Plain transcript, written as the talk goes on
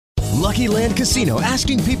Lucky Land Casino,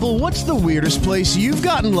 asking people, what's the weirdest place you've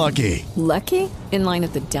gotten lucky? Lucky? In line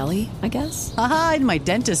at the deli, I guess? Aha, in my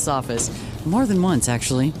dentist's office. More than once,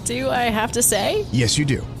 actually. Do I have to say? Yes, you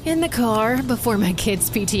do. In the car before my kids'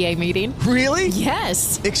 PTA meeting. Really?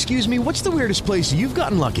 Yes. Excuse me, what's the weirdest place you've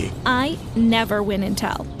gotten lucky? I never win and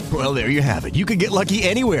tell. Well, there you have it. You can get lucky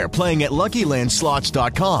anywhere, playing at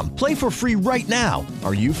LuckyLandSlots.com. Play for free right now.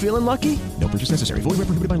 Are you feeling lucky? No purchase necessary. Void where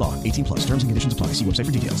prohibited by law. 18 plus. Terms and conditions apply. See website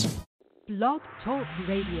for details. Blog Talk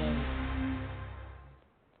Radio.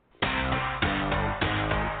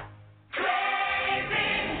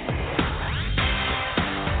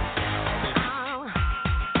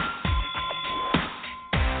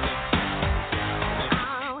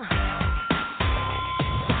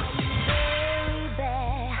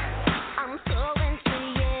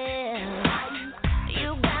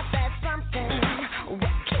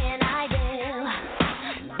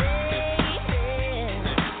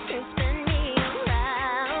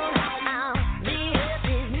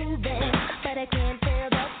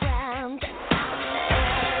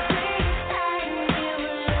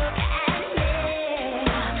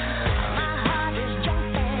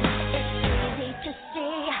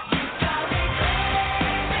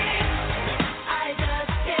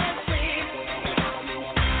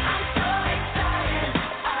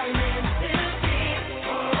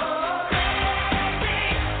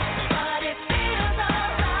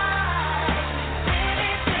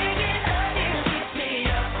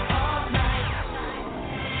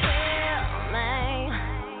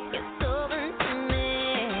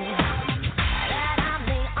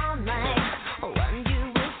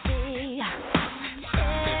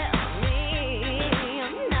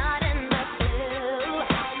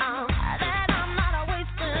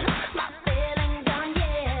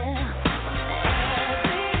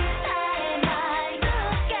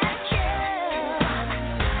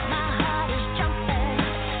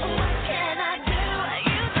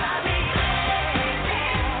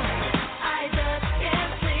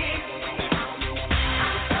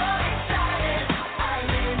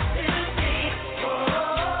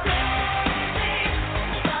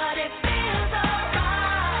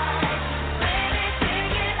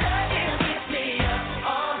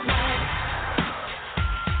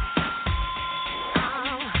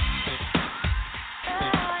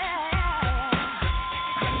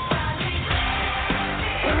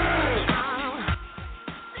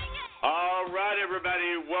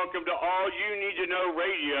 Welcome to All You Need to Know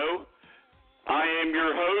Radio. I am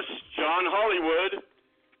your host, John Hollywood,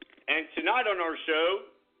 and tonight on our show,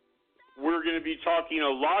 we're going to be talking a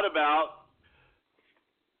lot about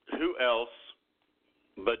who else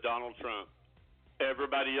but Donald Trump.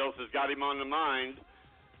 Everybody else has got him on the mind.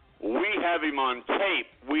 We have him on tape.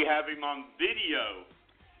 We have him on video,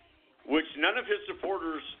 which none of his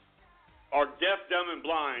supporters are deaf, dumb, and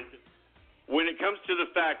blind when it comes to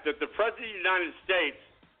the fact that the President of the United States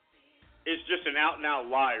is just an out-and-out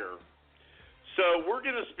liar. So we're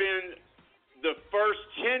going to spend the first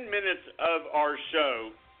 10 minutes of our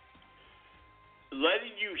show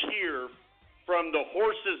letting you hear from the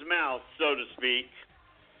horse's mouth, so to speak,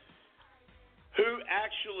 who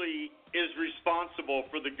actually is responsible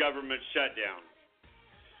for the government shutdown.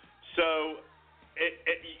 So,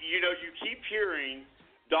 you keep hearing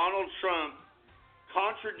Donald Trump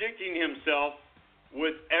contradicting himself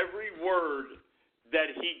with every word that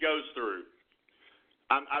he goes through.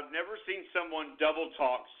 I've never seen someone double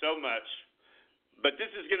talk so much, but this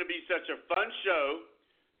is going to be such a fun show.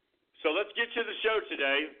 So let's get to the show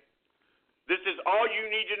today. This is All You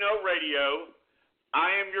Need to Know Radio.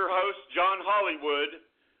 I am your host, John Hollywood,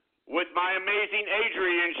 with my amazing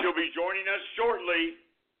Adrian. She'll be joining us shortly.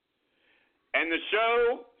 And the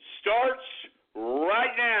show starts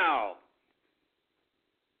right now.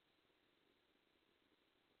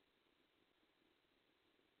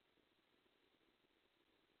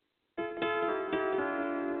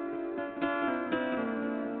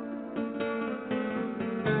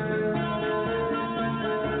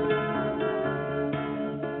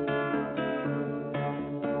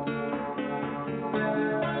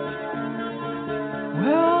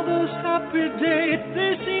 Happy days,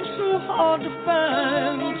 they seem so hard to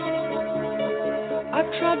find. I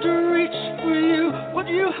tried to reach for you, but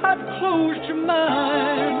you had closed your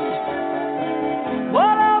mind.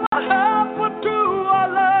 Whatever happened to our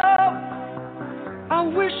love? I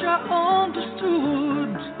wish I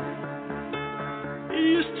understood. It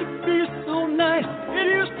used to be so nice, it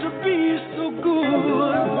used to be so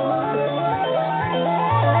good.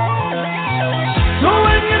 So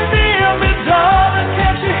when you near me, darling,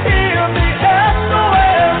 can't you hear me?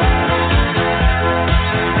 SOS.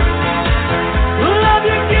 Love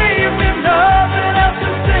you gave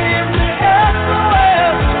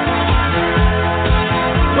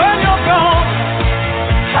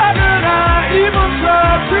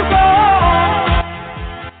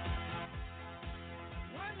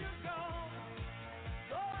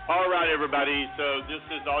All right, everybody. So this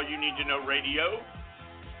is All You Need to Know Radio.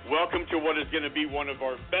 Welcome to what is going to be one of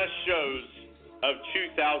our best shows of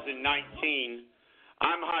 2019.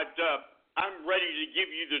 I'm hyped up. I'm ready to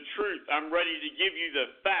give you the truth. I'm ready to give you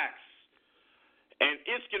the facts. And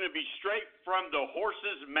it's going to be straight from the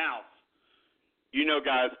horse's mouth. You know,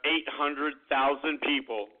 guys, 800,000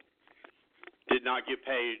 people did not get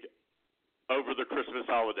paid over the Christmas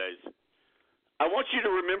holidays. I want you to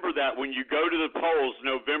remember that when you go to the polls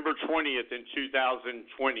November 20th in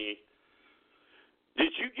 2020.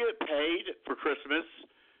 Did you get paid for Christmas?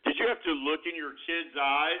 Did you have to look in your kids'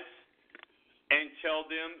 eyes and tell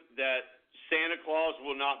them that Santa Claus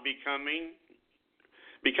will not be coming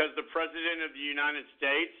because the President of the United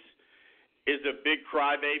States is a big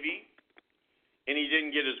crybaby and he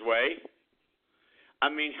didn't get his way? I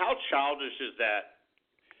mean, how childish is that?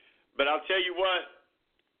 But I'll tell you what.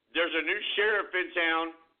 There's a new sheriff in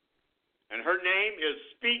town, and her name is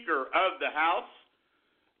Speaker of the House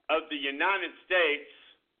of the United States,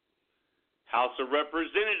 House of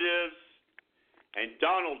Representatives, and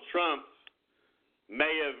Donald Trump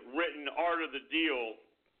may have written Art of the Deal,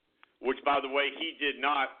 which, by the way, he did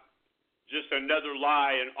not. Just another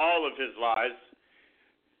lie in all of his lies.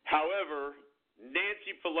 However,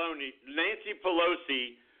 Nancy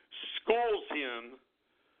Pelosi schools him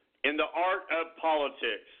in the art of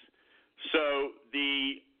politics. So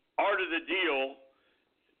the art of the deal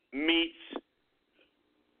meets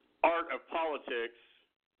art of politics,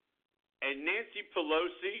 and Nancy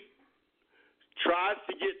Pelosi tries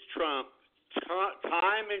to get Trump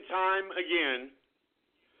time and time again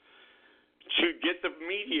to get the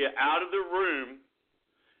media out of the room,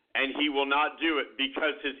 and he will not do it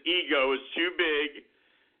because his ego is too big,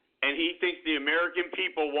 and he thinks the American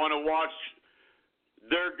people want to watch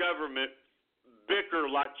their government bicker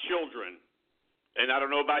like children. And I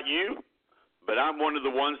don't know about you, but I'm one of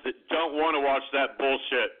the ones that don't want to watch that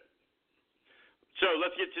bullshit. So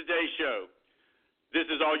let's get to today's show. This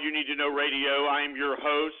is All You Need to Know Radio. I am your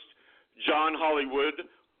host, John Hollywood.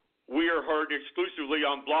 We are heard exclusively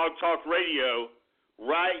on Blog Talk Radio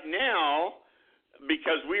right now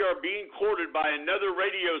because we are being courted by another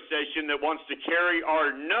radio station that wants to carry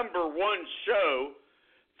our number one show.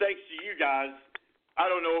 Thanks to you guys. I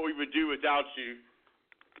don't know what we would do without you,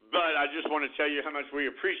 but I just want to tell you how much we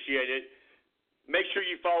appreciate it. Make sure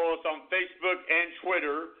you follow us on Facebook and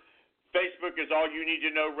Twitter. Facebook is All You Need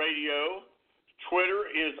to Know Radio. Twitter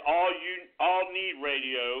is All Need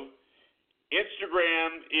Radio.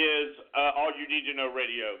 Instagram is All You Need to Know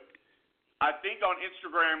Radio. I think on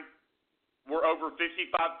Instagram we're over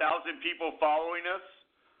 55,000 people following us,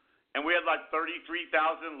 and we had like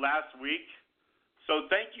 33,000 last week. So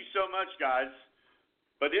thank you so much, guys.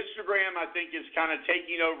 But Instagram, I think, is kind of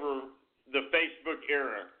taking over the Facebook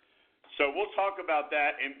era. So we'll talk about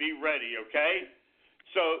that and be ready, okay?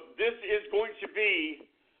 So this is going to be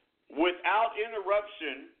without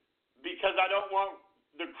interruption because I don't want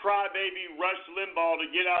the crybaby Rush Limbaugh to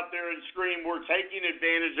get out there and scream, we're taking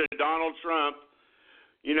advantage of Donald Trump.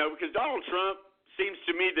 You know, because Donald Trump seems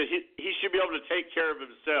to me that he should be able to take care of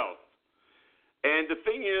himself. And the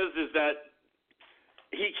thing is that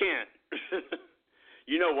he can't.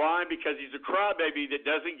 You know why? Because he's a crybaby that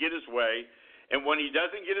doesn't get his way. And when he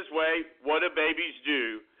doesn't get his way, what do babies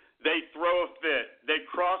do? They throw a fit. They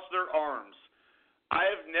cross their arms. I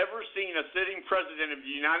have never seen a sitting president of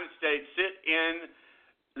the United States sit in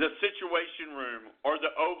the Situation Room or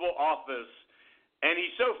the Oval Office, and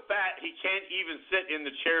he's so fat he can't even sit in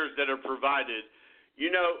the chairs that are provided.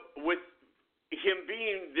 You know, with him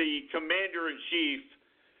being the commander-in-chief,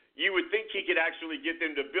 you would think he could actually get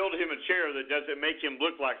them to build him a chair that doesn't make him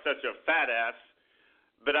look like such a fat ass.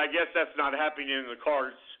 But I guess that's not happening in the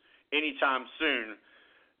cards anytime soon.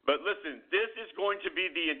 But listen, this is going to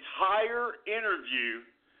be the entire interview.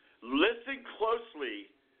 Listen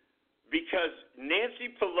closely because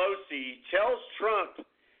Nancy Pelosi tells Trump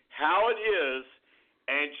how it is,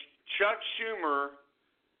 and Chuck Schumer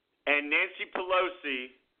and Nancy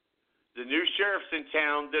Pelosi, the new sheriffs in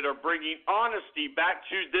town that are bringing honesty back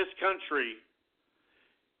to this country,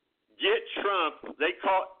 get Trump.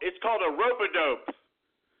 It's called a rope-a-dope.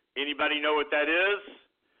 Anybody know what that is?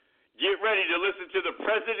 Get ready to listen to the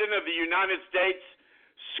President of the United States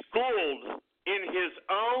schooled in his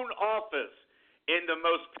own office, in the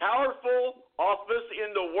most powerful office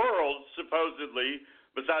in the world, supposedly,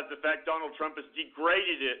 besides the fact Donald Trump has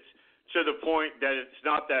degraded it to the point that it's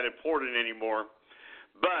not that important anymore.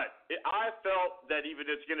 But I felt that even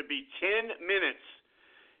if it's going to be 10 minutes,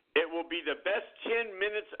 it will be the best 10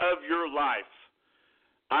 minutes of your life.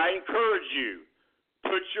 I encourage you,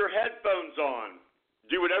 put your headphones on.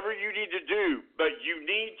 Do whatever you need to do, but you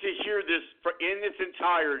need to hear this in its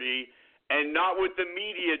entirety and not with the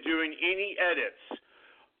media doing any edits.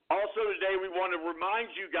 Also today we want to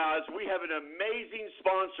remind you guys we have an amazing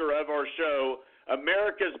sponsor of our show,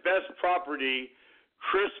 America's Best Property,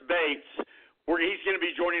 Chris Bates, where he's going to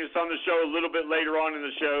be joining us on the show a little bit later on in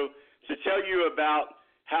the show to tell you about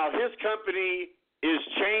how his company is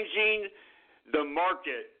changing the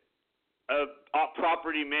market of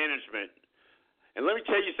property management. And let me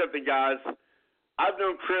tell you something, guys. I've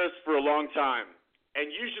known Chris for a long time.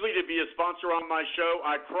 And usually to be a sponsor on my show,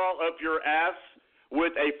 I crawl up your ass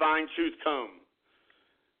with a fine-tooth comb.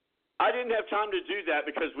 I didn't have time to do that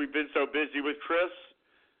because we've been so busy with Chris,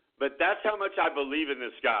 but that's how much I believe in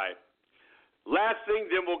this guy. Last thing,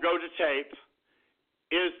 then we'll go to tape,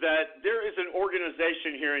 is that there is an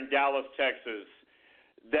organization here in Dallas, Texas,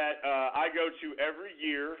 that I go to every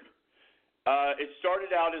year. It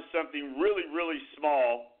started out as something really, really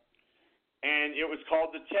small, and it was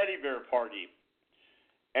called the Teddy Bear Party.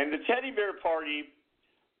 And the Teddy Bear Party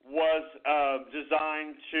was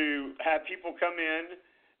designed to have people come in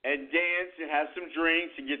and dance and have some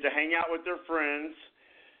drinks and get to hang out with their friends.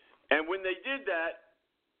 And when they did that,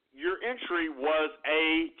 your entry was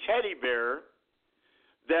a teddy bear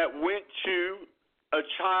that went to a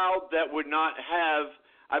child that would not have,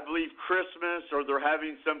 I believe, Christmas, or they're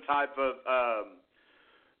having some type of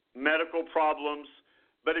medical problems.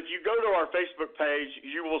 But if you go to our Facebook page,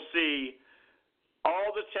 you will see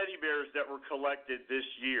all the teddy bears that were collected this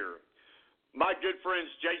year. My good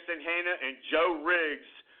friends Jason Hanna and Joe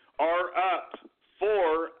Riggs are up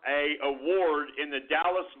for an award in the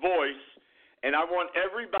Dallas Voice, and I want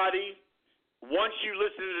everybody, once you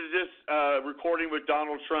listen to this recording with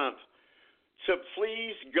Donald Trump, to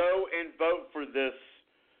please go and vote for this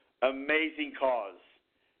amazing cause.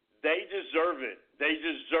 They deserve it. They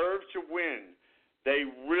deserve to win. They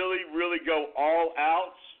really, really go all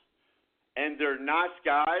out, and they're nice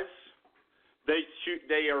guys.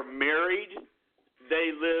 They are married.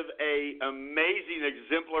 They live a amazing,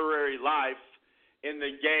 exemplary life in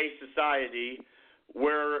the gay society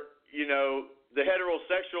where, you know, the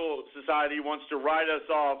heterosexual society wants to write us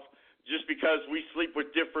off just because we sleep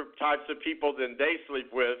with different types of people than they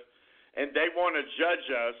sleep with, and they want to judge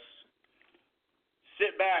us.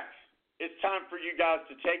 Sit back. It's time for you guys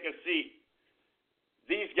to take a seat.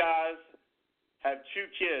 These guys have 2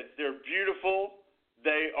 kids. They're beautiful.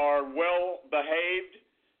 They are well behaved.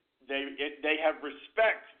 They have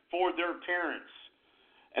respect for their parents.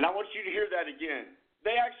 And I want you to hear that again.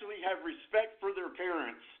 They actually have respect for their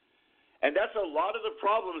parents. And that's a lot of the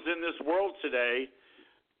problems in this world today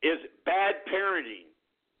is bad parenting.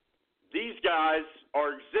 These guys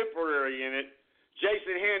are exemplary in it.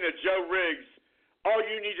 Jason Hanna, Joe Riggs, All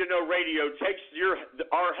You Need to Know Radio takes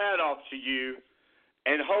our hat off to you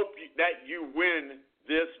and hope that you win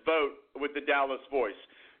this vote with the Dallas Voice.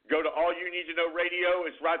 Go to All You Need to Know Radio.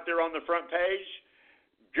 It's right there on the front page.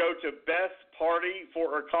 Go to Best Party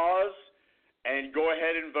for a Cause and go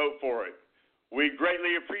ahead and vote for it. We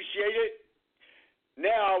greatly appreciate it.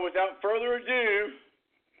 Now, without further ado,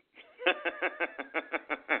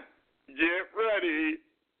 get ready.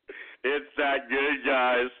 It's that good,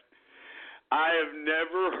 guys. I have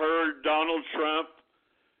never heard Donald Trump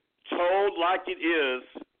told like it is,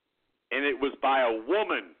 and it was by a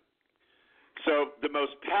woman. So the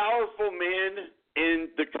most powerful man in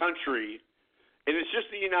the country, and it's just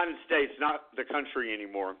the United States, not the country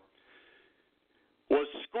anymore, was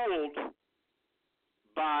schooled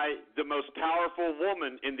by the most powerful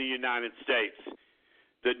woman in the United States,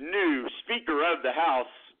 the new Speaker of the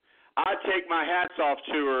House. I take my hats off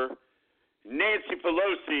to her, Nancy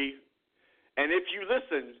Pelosi, and if you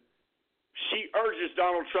listen, she urges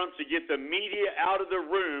Donald Trump to get the media out of the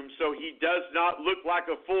room so he does not look like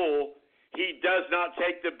a fool. He does not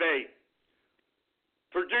take the bait.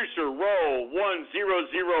 Producer, roll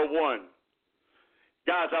 1001.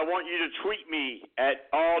 Guys, I want you to tweet me at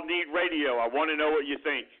All Need Radio. I want to know what you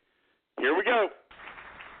think. Here we go.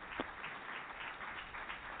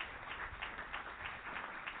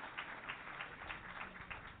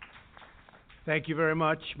 Thank you very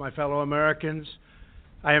much, my fellow Americans.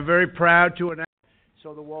 I am very proud to announce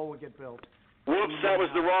so the wall will get built. Whoops, that was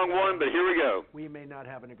the wrong one, but here we go. We may not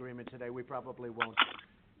have an agreement today. We probably won't.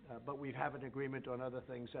 But we have an agreement on other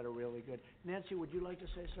things that are really good. Nancy, would you like to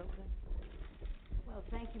say something? Well,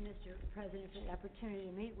 thank you, Mr. President, for the opportunity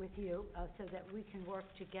to meet with you so that we can work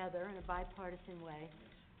together in a bipartisan way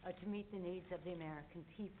to meet the needs of the American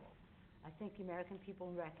people. I think the American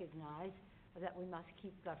people recognize that we must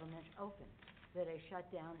keep government open, that a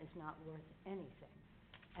shutdown is not worth anything,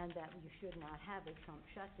 and that you should not have a Trump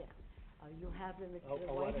shutdown. You have the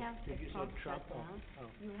what White is- House, did the you say Trump Trump? shutdown. Oh.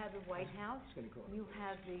 You have the White House. It's gonna go on. You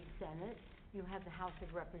have the Senate. You have the House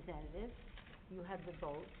of Representatives. You have the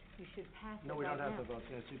vote. You should pass it No, we right don't have now. the votes,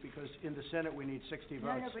 Nancy, because in the Senate, we need 60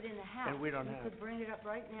 votes. No, but in the House. And we don't you have. could bring it up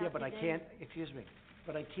right now. Yeah, but I today. can't, excuse me,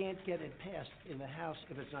 but I can't get it passed in the House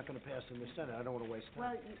if it's not gonna pass in the Senate. I don't wanna waste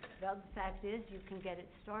Well, time. the fact is, you can get it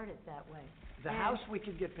started that way. The And- House, we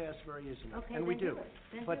could get passed very easily, Okay, and we then do. do it.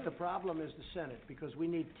 Then But do the it. problem is the Senate, because we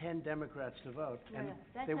need 10 Democrats to vote, and No,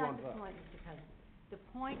 that's they not won't the vote. point, Mr. President. The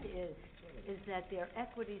point is that there are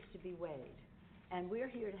equities to be weighed. And we're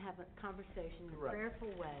here to have a conversation in a Correct. prayerful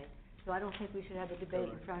way, so I don't think we should have a debate in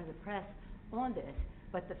Correct. front of the press on this.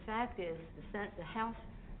 But the fact is, the House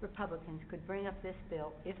Republicans could bring up this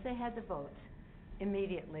bill, if they had the votes,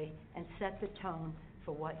 immediately, and set the tone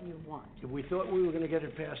for what you want. If we thought we were gonna get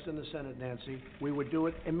it passed in the Senate, Nancy, we would do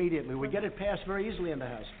it immediately. We'd get it passed very easily in the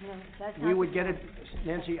House. No, that's We not would the get it, point.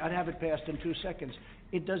 Nancy, I'd have it passed in 2 seconds.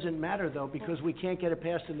 It doesn't matter, though, because we can't get it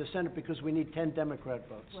passed in the Senate because we need 10 Democrat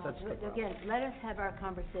votes. Well, That's the problem. again, let us have our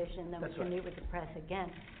conversation, then we That's can right. meet with the press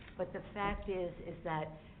again. But the fact is that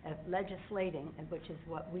legislating, and which is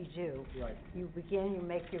what we do. Right. You begin, you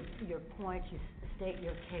make your points, you state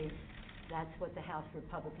your case. That's what the House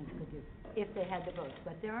Republicans could do, if they had the votes.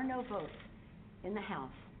 But there are no votes in the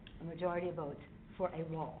House, a majority of votes, for a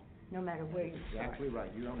wall, no matter where you start. Exactly right,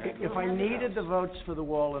 you don't have. If I needed the votes for the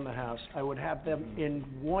wall in the House, I would have them in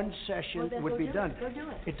one session, Well, then would go be do it. done. Go do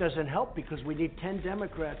it. It doesn't help because we need 10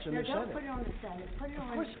 Democrats in No, the don't Senate. put it on the Senate, put it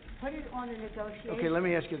on, course. put it on the negotiation. Okay, let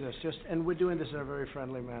me ask you this, and we're doing this in a very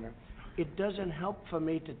friendly manner. It doesn't help for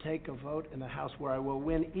me to take a vote in the House where I will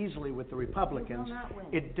win easily with the Republicans. You will not win.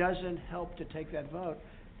 It doesn't help to take that vote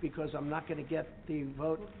because I'm not gonna get the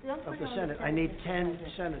vote Don't of put the it on Senate. I Senate, need Mr. 10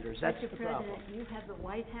 President. senators, that's Mr. the problem. President, you have the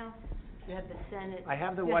White House, you have the Senate. I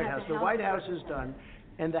have the you White have House. The White House is Representatives. done,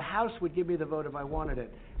 and the House would give me the vote if I wanted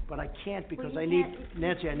it. But I can't because you I need, can't-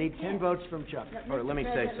 Nancy, I need 10 can't. votes from Chuck. No, All right, let me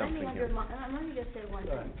Mr. say President, something here. Let me just say one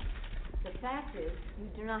Go ahead. thing. The fact is, you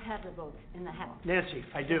do not have the votes in the House. Nancy,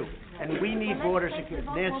 I do, and we need Well, border let's take the security.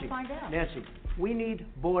 vote, Nancy, we'll find out. Nancy, we need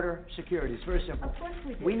border security. It's very simple. Of course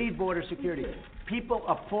we do. We need border security. do. People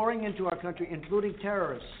are pouring into our country, including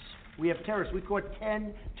terrorists. We have terrorists. We caught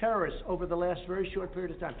 10 terrorists over the last very short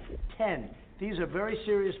period of time. 10. These are very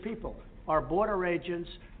serious people. Our border agents,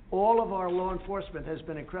 all of our law enforcement has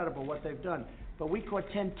been incredible what they've done. But we caught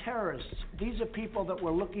 10 terrorists. These are people that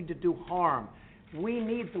were looking to do harm. We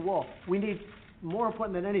need the wall. We need, more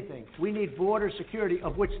important than anything, we need border security,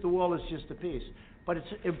 of which the wall is just a piece. But it's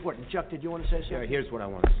important. Chuck, did you want to say something? Yeah, here's what I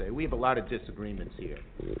want to say. We have a lot of disagreements here.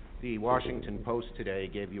 The Washington Post today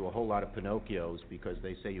gave you a whole lot of Pinocchios because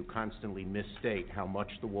they say you constantly misstate how much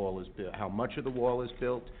the wall is built, how much of the wall is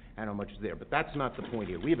built, and how much is there. But that's not the point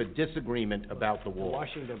here. We have a disagreement about the wall,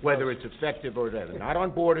 Washington whether Post. it's effective or whatever. Not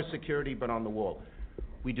on border security, but on the wall.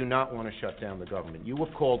 We do not want to shut down the government. You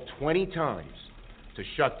have called 20 times to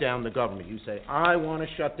shut down the government. You say, I want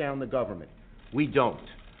to shut down the government. We don't.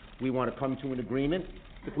 We want to come to an agreement.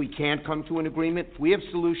 If we can't come to an agreement, we have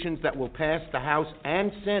solutions that will pass the House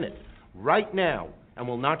and Senate right now and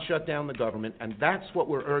will not shut down the government, and that's what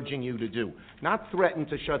we're urging you to do. Not threaten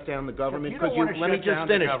to shut down the government You don't because wanna let me shut just down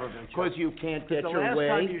the finish, government, Chuck. because you can't get The your way.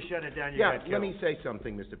 last time you shut it down, you got killed. Let me say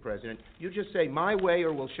something, Mr. President. You just say, my way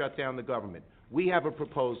or we'll shut down the government. We have a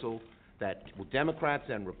proposal that Democrats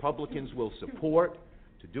and Republicans will support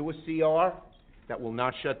to do a CR that will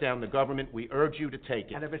not shut down the government. We urge you to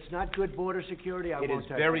take And it. if it's not good border security, I It won't is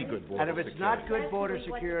take it. very good border And if it's not security. good border That's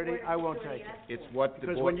what the security, border I won't security take it. asks It's what the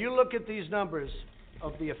Because board... when you look at these numbers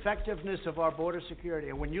of the effectiveness of our border security,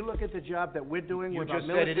 and when you look at the job that we're doing You with our just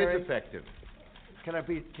said it military... is effective. Can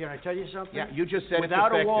I tell you something? Yeah, you just said it's Without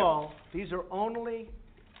effective. a wall, these are only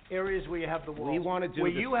areas where you have the walls. We wanna do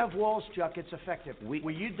Where this- you have walls, Chuck, it's effective. We-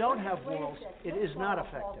 Where you don't have Wait a walls, sec. it Let's is not call a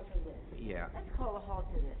halt effective. to this. Yeah. Let's call a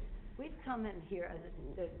halt to this. We've come in here as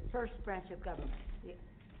the first branch of government, the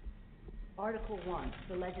Article 1,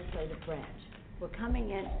 the legislative branch. We're coming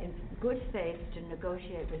in good faith to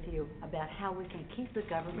negotiate with you about how we can keep the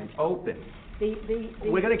government Open.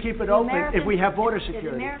 We're gonna keep it the open if American- we have border the security.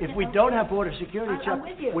 American- If we don't have border security, I'm Chuck,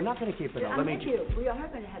 with you. we're not gonna keep it open. I'm with you. We are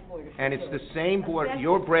going to have border security. And it's the same board, Especially-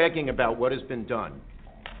 you're bragging about what has been done.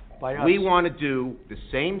 By us. We want to do the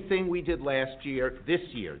same thing we did last year, this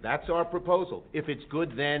year. That's our proposal. If it's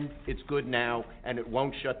good then, it's good now, and it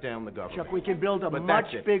won't shut down the government. Chuck, we can build a But much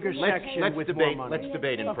that's it. bigger Let's section with more money. Let's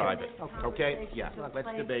debate in Okay. private, Okay. okay? Yeah, Conversation let's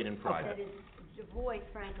took debate in place private. That is devoid,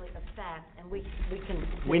 frankly, of fact, and we can.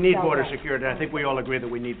 We need tell border that. security. I think we all agree that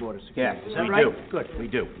we need border security. Yes, Is that we right? do. Good. We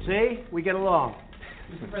do. See? We get along.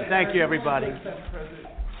 Thank you, everybody.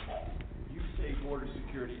 You say border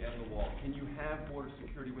security and the wall? Can you have border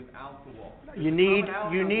security without the wall? You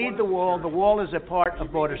need the wall. The wall is a part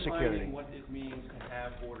of border security. What it means to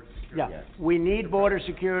have border security. Yeah, we need border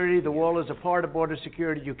security. The wall is a part of border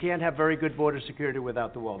security. You can't have very good border security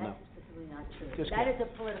without the wall, no. That's simply not true. Just That is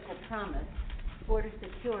a political promise. Border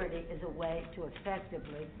security is a way to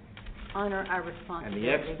effectively honor our And responsibility.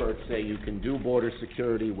 the experts say you can do border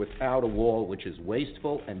security without a wall, which is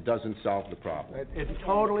wasteful and doesn't solve the problem. It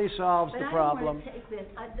totally solves But the I don't problem. want to take this,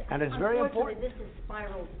 And it's very unfortunately, important. this has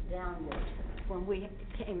spiraled downwards when we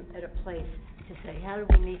came at a place to say, how do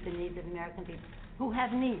we meet the needs of American people who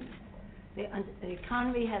have needs? The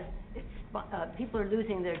economy has, people are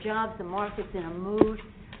losing their jobs, the market's in a mood,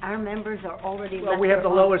 our members are already. Well, we have the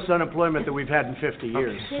lowest unemployment that we've had in 50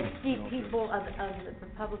 years. 60 people of the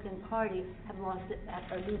Republican Party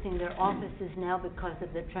are losing their offices now because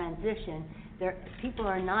of the transition. People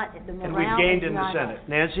are not, the morale And we've gained is in the not Senate. up.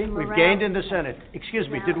 Nancy, The we've morale gained in the Senate. Excuse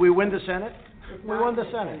me, did we win the Senate? is We not won the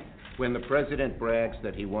in Senate. When the president brags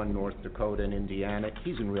that he won North Dakota and Indiana,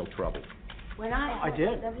 he's in real trouble. When I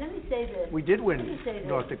did. Let me say this. We did win Let me say this.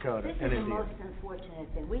 North Dakota This and is the Indiana. most unfortunate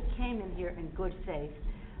thing. We came in here in good faith,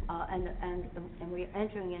 and we're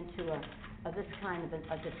entering into this kind of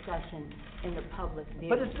a discussion in the public view.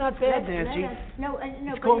 But it's not bad, Nancy. No, It's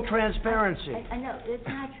but called transparency. I know, it's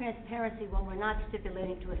not transparency when we're not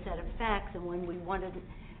stipulating to a set of facts, and when we wanted to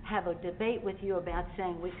have a debate with you about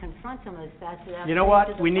saying we confront some of this facts without. You know saying what?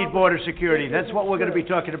 to the We need public, border security. this That's isn't what we're going to be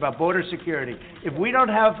true. talking about, border security. If we don't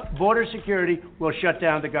have border security, we'll shut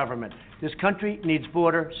down the government. This country needs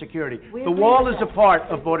border security. We The agree wall with is a that. part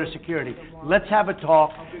of border security. Let's have a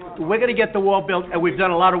talk. We're going to get the wall built, and we've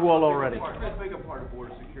done a lot of wall already. How big a part of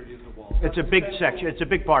border security is the wall? It's a big section. It's a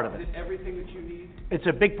big part of Is it. it everything that you need? It's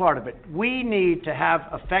a big part of it. We need to have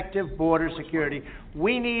effective border security.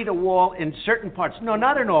 We need a wall in certain parts. No,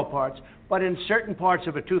 not in all parts, but in certain parts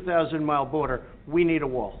of a 2,000-mile border, we need a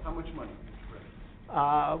wall. How much money?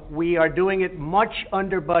 We are doing it much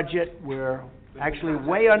under budget. We're actually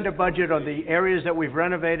way under budget on the areas that we've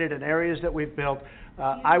renovated and areas that we've built.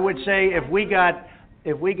 I would say if we got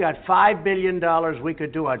 $5 billion, we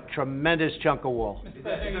could do a tremendous chunk of wall.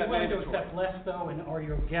 Are you willing to accept less, though, and are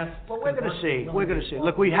your guests? Well, we're going to see. We're going to see.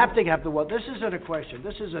 Look, we have to have the wall. This isn't a question.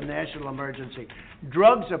 This is a national emergency.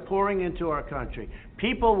 Drugs are pouring into our country.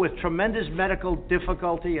 People with tremendous medical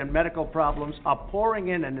difficulty and medical problems are pouring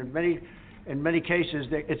in, and in many cases,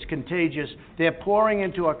 it's contagious. They're pouring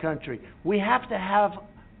into our country. We have to have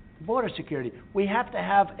border security. We have to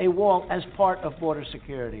have a wall as part of border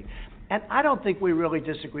security. And I don't think we really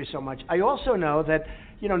disagree so much. I also know that,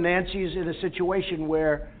 Nancy's in a situation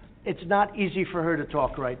where it's not easy for her to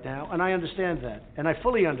talk right now, and I understand that, and I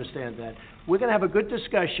fully understand that. We're going to have a good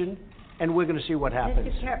discussion, and we're going to see what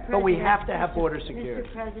happens. But we have to have border security.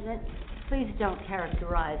 Mr. President, please don't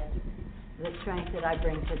characterize the strength that I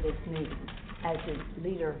bring to this meeting as the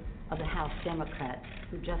leader of the House Democrats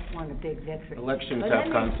who just won a big victory. Elections But have let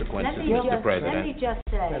me- consequences, let me Mr. just- President. Let me just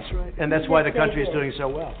say. That's right. And let that's me why the just say country is this. doing so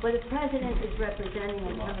well. What the President is representing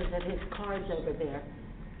in terms of his cards over there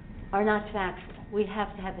are not factual. We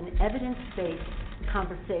have to have an evidence-based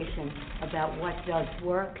conversation about what does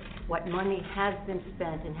work, what money has been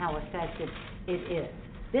spent, and how effective it is.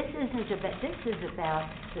 This is about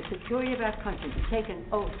the security of our country. We take an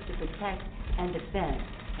oath to protect and defend,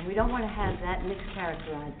 and we don't want to have that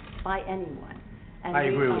mischaracterized by anyone. And I we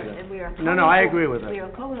agree are- with that. and we are No, I co-equal- agree with that. We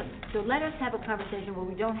are so let us have a conversation where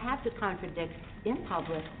we don't have to contradict in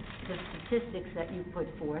public the statistics that you put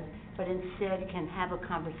forth, but instead can have a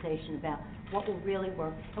conversation about what will really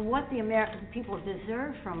work and what the American people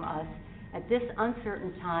deserve from us at this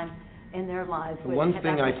uncertain time in their lives. The where one they have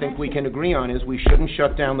thing I think we apprehension. can agree on is we shouldn't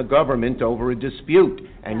shut down the government over a dispute.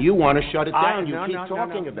 And you want to shut it down. You keep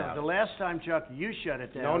talking about The it. last time, Chuck, you shut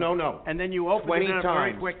it down. No. And then you opened 20 it up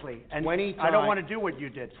very times. quickly. And 20 I don't times. want to do what you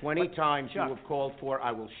did. 20 But, times you Chuck, have called for,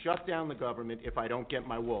 I will shut down the government if I don't get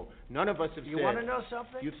my wool. None of us have You said. want to know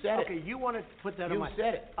something? You've said it. Okay, you want to put that on You've my...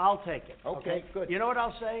 said it. I'll take it. Okay, good. You know what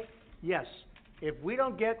I'll say? Yes. If we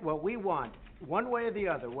don't get what we want, one way or the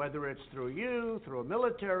other, whether it's through you, through a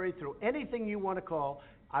military, through anything you want to call,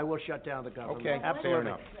 I will shut down the government. Okay, Absolutely. fair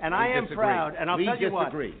enough. And We I am disagree. proud, and I'll We tell you what,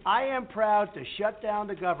 disagree. I am proud to shut down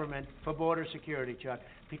the government for border security, Chuck,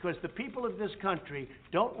 because the people of this country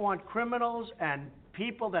don't want criminals and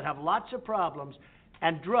people that have lots of problems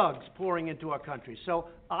and drugs pouring into our country. So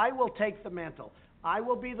I will take the mantle. I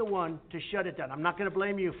will be the one to shut it down. I'm not going to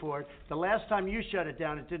blame you for it. The last time you shut it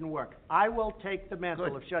down, it didn't work. I will take the mantle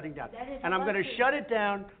Good. of shutting down. That is And I'm going to luxury. shut it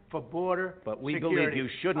down for border But we security. believe you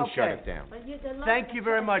shouldn't shut Okay. it down. But the Thank you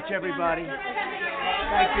very much, everybody.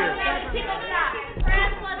 Thank you. People stop.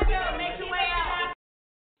 Press, let's go. Make your way out.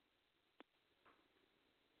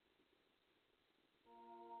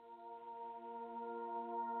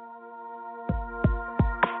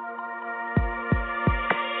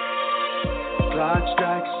 clock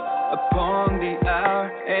strikes upon the hour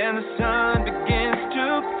and the sun begins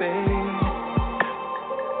to fade.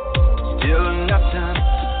 Still enough time to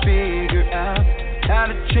figure out how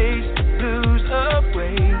to chase the blues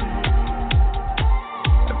away.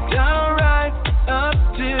 I've done alright up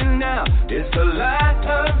till now. It's the light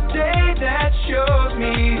of day that shows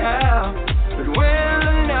me how. But when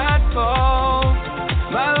the night falls,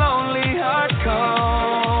 my lonely heart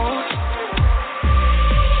calls.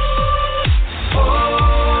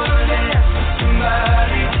 Oh, there's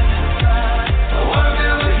somebody. I wanna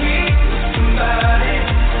feel the heat with somebody.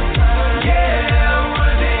 Yeah, I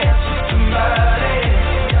wanna dance with somebody.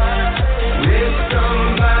 With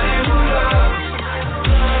somebody who loves.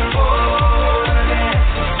 Oh, there's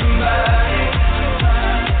somebody.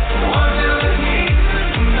 I wanna feel the heat with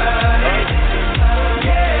somebody.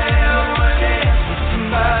 Yeah, I wanna dance with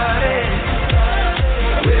somebody.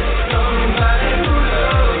 With somebody who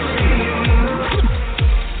loves me.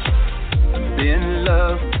 I've been in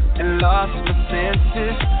love and lost my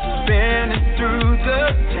senses, spinning through the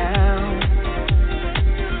town.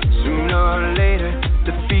 Sooner or later,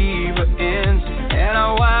 the fever ends, and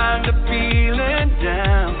I wind up feeling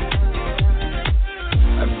down.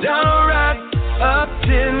 I've done alright up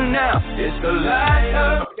till now. It's the light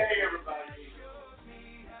of. Okay, everybody.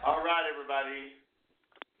 All right, everybody.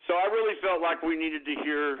 So I really felt like we needed to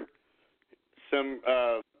hear some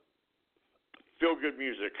feel-good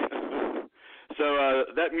music. So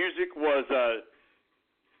that music was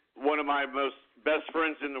one of my best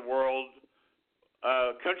friends in the world,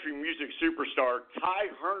 country music superstar, Ty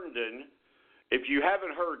Herndon. If you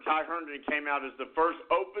haven't heard, Ty Herndon came out as the first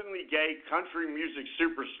openly gay country music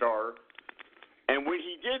superstar. And when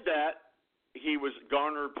he did that, he was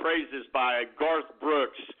garnered praises by Garth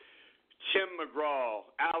Brooks, Tim McGraw,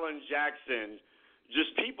 Alan Jackson,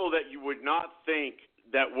 just people that you would not think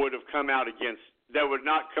that would have come out that would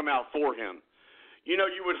not come out for him. You know,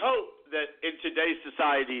 you would hope that in today's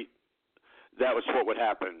society that was what would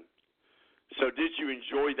happen. So did you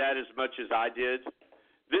enjoy that as much as I did?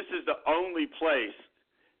 This is the only place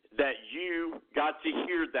that you got to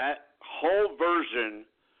hear that whole version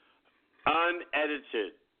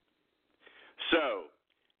unedited. So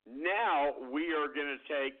now we are going to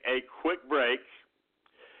take a quick break,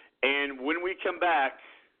 and when we come back,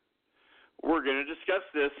 we're going to discuss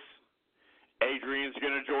this. Adrian's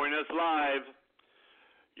going to join us live.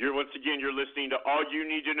 Once again, you're listening to All You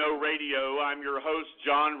Need to Know Radio. I'm your host,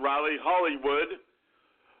 John Riley Hollywood,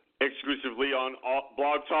 exclusively on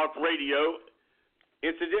Blog Talk Radio.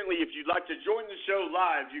 Incidentally, if you'd like to join the show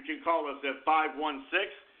live, you can call us at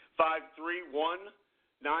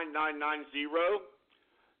 516-531-9990.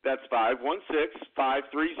 That's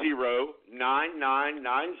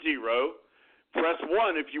 516-530-9990. Press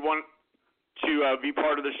 1 if you want to be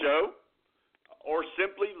part of the show, or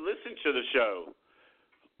simply listen to the show.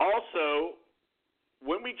 Also,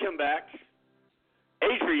 when we come back,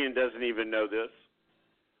 Adrian doesn't even know this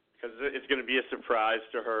because it's going to be a surprise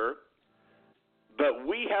to her. But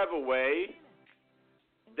we have a way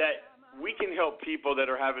that we can help people that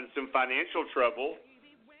are having some financial trouble.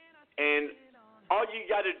 And all you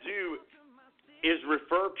got to do is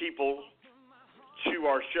refer people to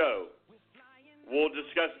our show. We'll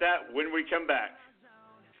discuss that when we come back.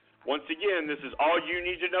 Once again, this is All You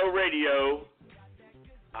Need to Know Radio.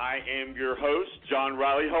 I am your host, John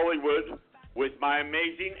Riley Hollywood, with my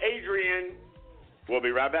amazing Adrian. We'll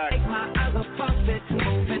be right back. Take my eyes off of it,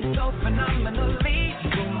 moving so phenomenally.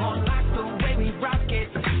 You're more like the way we rock it,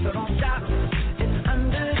 so don't stop. It's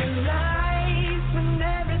under the lights when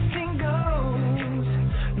everything goes.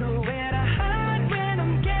 Nowhere to hide when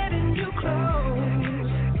I'm getting you close.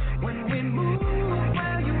 When we move,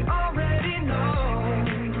 well, you already know.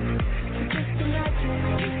 So just imagine.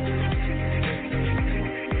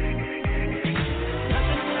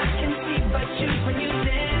 Nothing I can see but you when you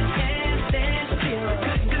dance, dance, dance. Feel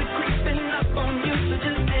good creeping up on you, so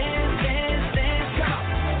just dance, dance, dance. Come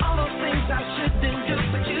on, all those things I shouldn't do,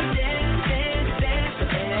 but you dance, dance, dance.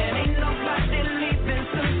 And ain't nobody leaving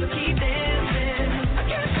soon, so keep dancing. I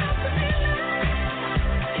can't stop the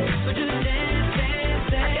feeling, so just dance,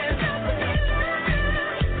 dance, dance. I can't stop the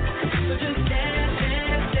feeling, so just dance,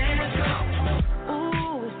 dance, dance. Come on.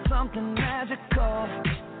 Ooh, it's something magical.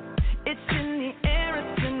 It's in the air,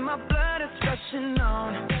 it's in my blood, it's rushing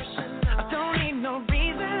on. I don't need no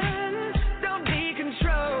reason, don't be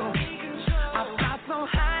control. I fly so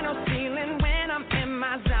high, no ceiling when I'm in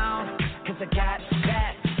my zone. 'Cause I got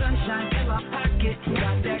that sunshine in my pocket,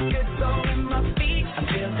 got that good soul in my feet. I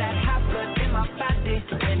feel that hot blood in my body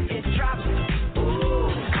when it drops. Ooh,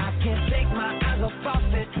 I can't take my eyes off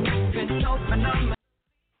of it, moving so phenomenal.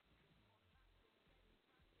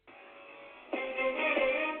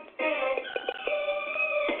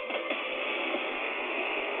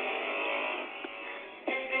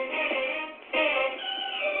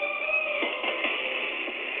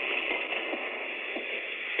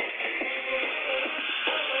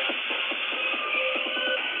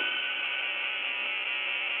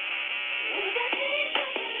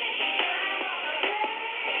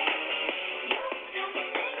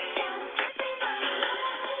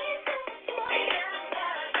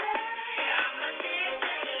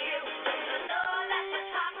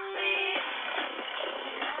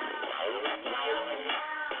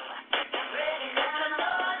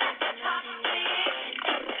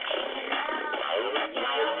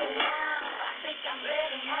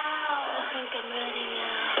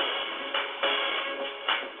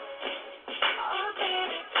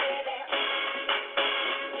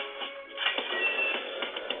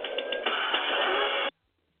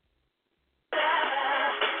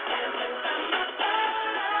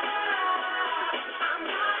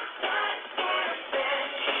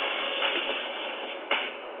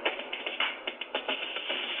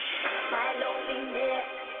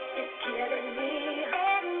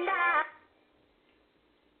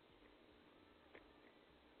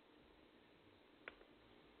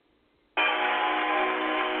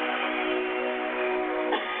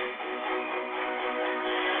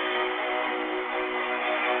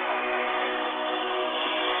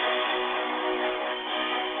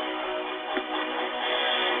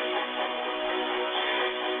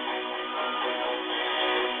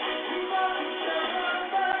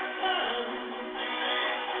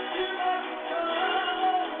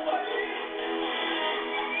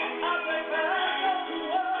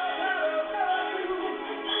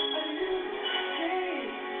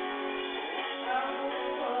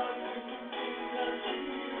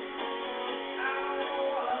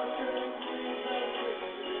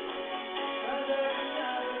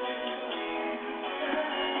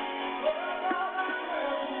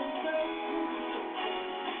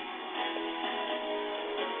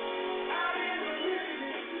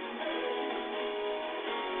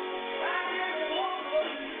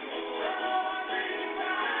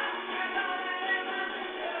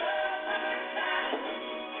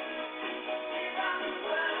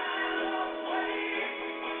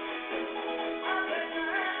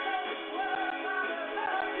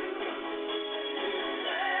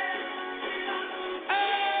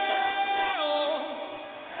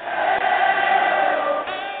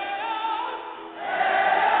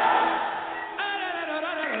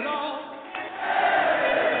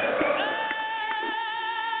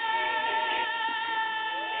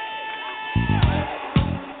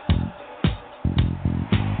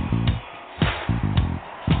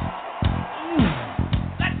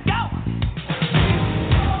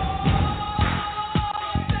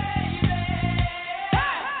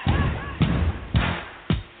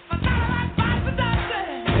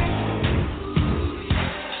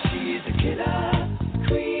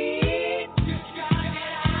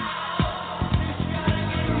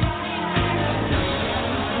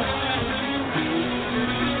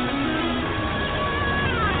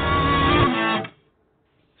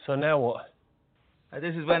 So now what?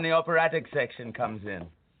 This is when the operatic section comes in.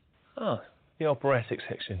 Oh, the operatic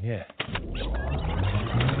section, yeah.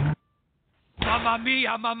 Mamma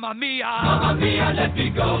mia, mamma mia. Mamma mia, let me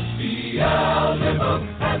go. Beelzebub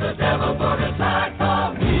has the devil put aside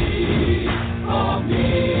for me, for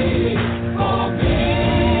me, for me.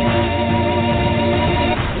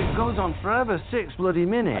 It goes on forever, 6 bloody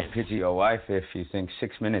minutes. I pity your wife if you think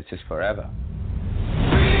 6 minutes is forever.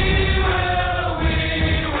 We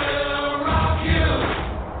will rock you.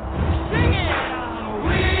 Sing it.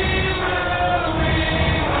 We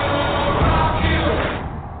will rock you.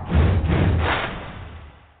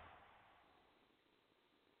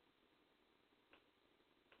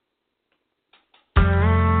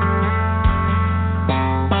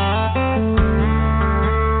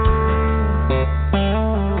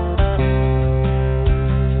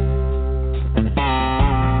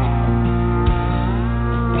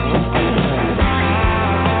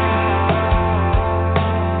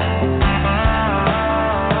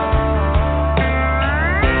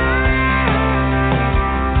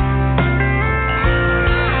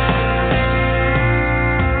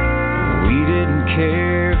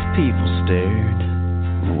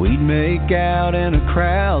 Out in a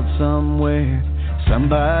crowd somewhere,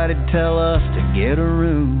 somebody tell us to get a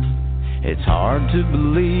room. It's hard to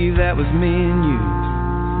believe that was me and you.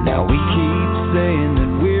 Now we keep saying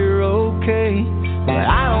that we're okay, but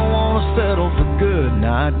I don't want to settle for good,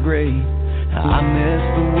 not great. I miss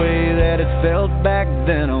the way that it felt back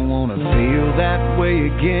then. I want to feel that way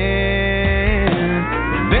again.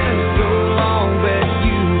 It's been so long that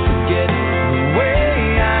you forget the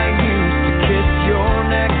way I used to kiss your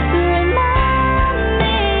neck.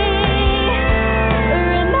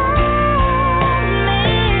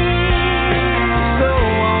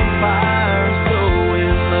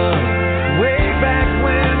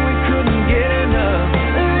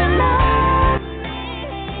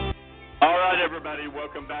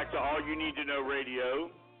 Welcome back to All You Need to Know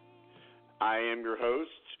Radio. I am your host,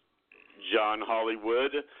 John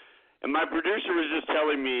Hollywood. And my producer was just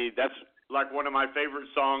telling me that's like one of my favorite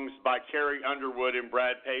songs by Carrie Underwood and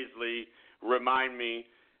Brad Paisley, Remind Me.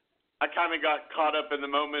 I kind of got caught up in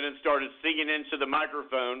the moment and started singing into the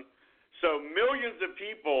microphone. So millions of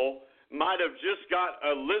people might have just got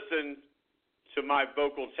a listen to my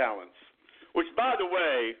vocal talents, which, by the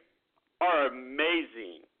way, are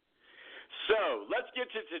amazing. So let's get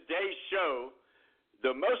to today's show.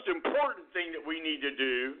 The most important thing that we need to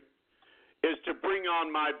do is to bring on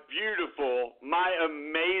my beautiful, my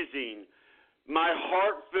amazing, my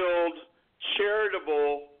heart-filled,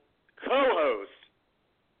 charitable co-host,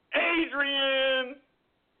 Adrian.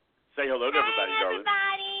 Say hello to everybody, darling.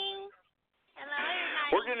 Hello, everybody.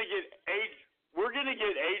 We're gonna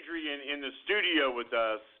get Adrian in the studio with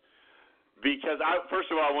us because first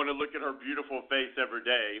of all, I want to look at her beautiful face every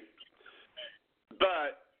day.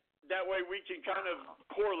 But that way we can kind of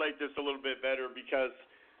correlate this a little bit better because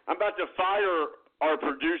I'm about to fire our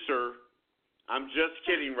producer. I'm just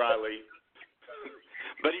kidding, Riley.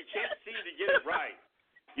 But he can't seem to get it right.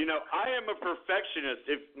 You know, I am a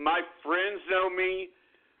perfectionist. If my friends know me,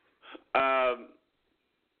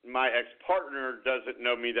 my ex-partner doesn't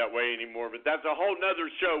know me that way anymore, but that's a whole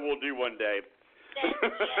nother show we'll do one day.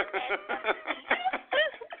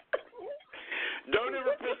 Don't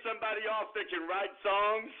ever piss somebody off that can write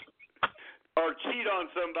songs or cheat on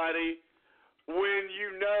somebody when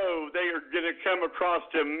you know they are going to come across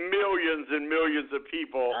to millions and millions of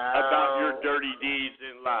people about your dirty deeds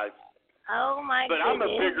in life. Oh, my But goodness.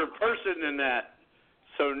 I'm a bigger person than that,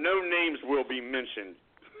 so no names will be mentioned.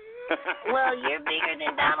 Well, you're bigger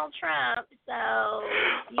than Donald Trump, so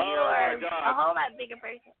you are a whole lot bigger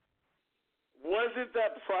person. Wasn't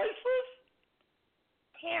that priceless?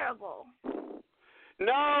 Terrible.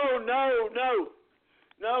 No,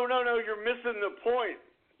 you're missing the point.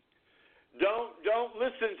 Don't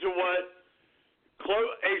listen to what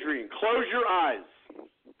Adrian, close your eyes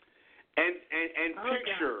and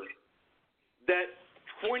picture that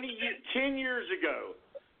 10 years ago,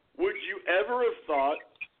 would you ever have thought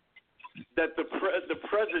that the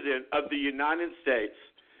president of the United States,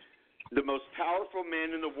 the most powerful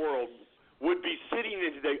man in the world, would be sitting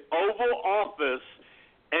in the Oval Office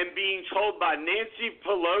and being told by Nancy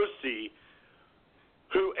Pelosi,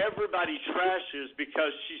 who everybody trashes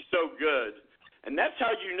because she's so good. And that's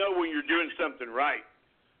how you know when you're doing something right.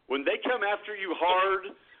 When they come after you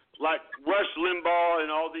hard, like Rush Limbaugh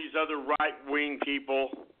and all these other right-wing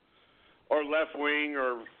people, or left-wing,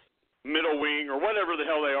 or middle-wing, or whatever the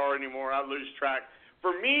hell they are anymore, I lose track.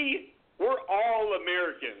 For me, we're all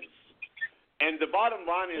Americans. And the bottom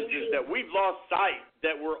line is that we've lost sight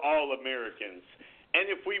that we're all Americans. And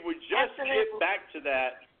if we would just get back to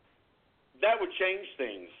that, that would change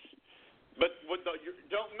things. But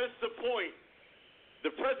don't miss the point. The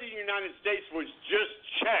President of the United States was just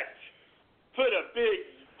checked, put a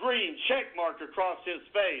big green check mark across his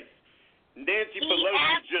face. Nancy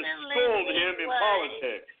Pelosi just schooled him in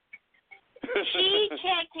politics. She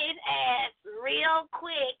checked his ass real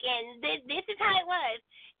quick, and this is how it was.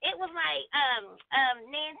 It was like,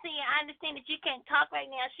 Nancy, I understand that you can't talk right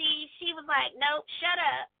now. She was like, nope, shut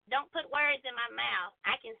up. Don't put words in my mouth.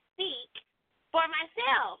 I can speak for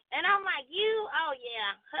myself. And I'm like, oh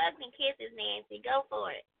yeah, hugs and kisses, Nancy. Go for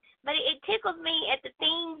it. But it tickles me at the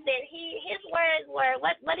things that his words were.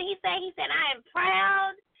 What did he say? He said, I am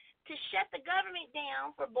proud to shut the government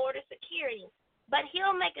down for border security. But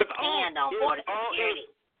he'll make a stand on border security.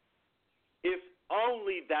 If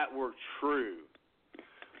only that were true.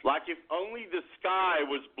 Like if only the sky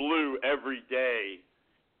was blue every day,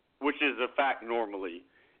 which is a fact normally.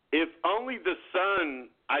 If only the sun,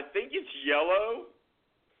 I think it's yellow.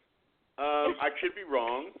 I could be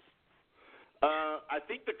wrong. I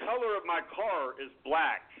think the color of my car is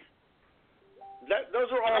black.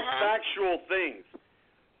 Those are all factual things.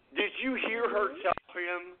 Did you hear her tell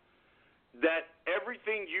him that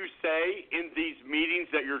everything you say in these meetings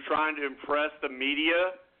that you're trying to impress the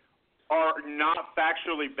media are not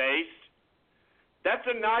factually based? That's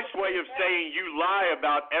a nice way of saying you lie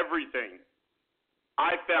about everything.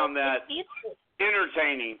 I found that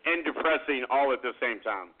entertaining and depressing all at the same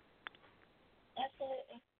time.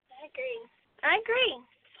 Absolutely. I agree.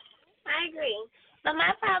 But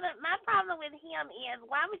my problem with him is,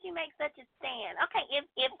 why would you make such a stand? Okay,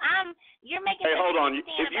 you're making. Hey, hold on.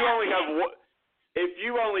 Stand If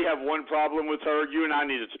you only have one problem with her, you and I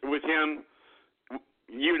need to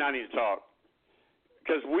talk,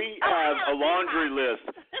 because we have a laundry list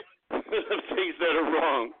of things that are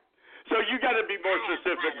wrong. So you got to be more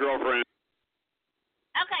specific, girlfriend.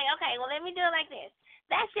 Okay. Well, let me do it like this.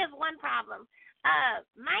 That's just one problem.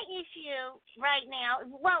 My issue right now,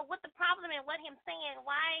 with the problem and what him saying,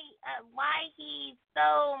 why he's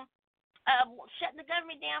so shutting the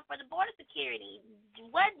government down for the border security.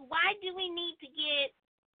 Why do we need to get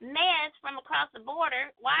meth from across the border?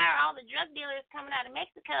 Why are all the drug dealers coming out of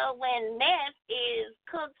Mexico when meth is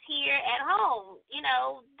cooked here at home?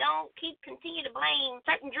 Don't continue to blame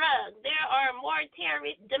certain drugs. There are more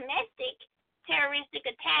domestic terroristic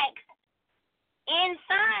attacks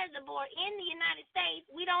inside the border in the United States.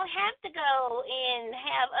 We don't have to go and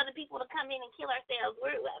have other people to come in and kill us.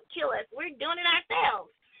 We're doing it ourselves.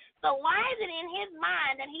 So why is it in his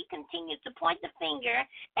mind that he continues to point the finger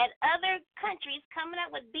at other countries coming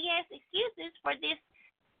up with BS excuses for this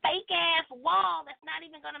fake-ass wall that's not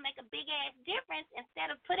even going to make a big-ass difference,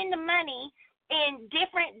 instead of putting the money in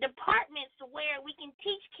different departments where we can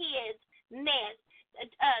teach kids meth,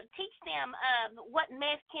 teach them what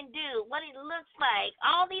meth can do, what it looks like,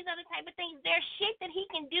 all these other type of things. There's shit that he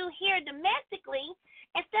can do here domestically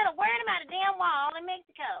instead of worrying about a damn wall in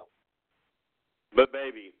Mexico. But,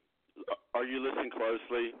 baby, are you listening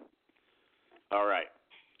closely? All right.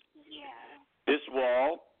 Yeah. This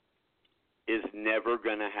wall is never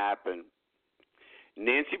going to happen.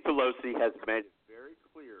 Nancy Pelosi has made it very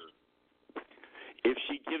clear, if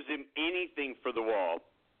she gives him anything for the wall,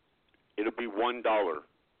 it'll be $1.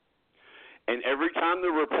 And every time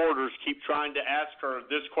the reporters keep trying to ask her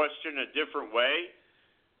this question a different way,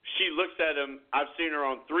 she looks at him. I've seen her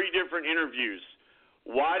on 3 different interviews.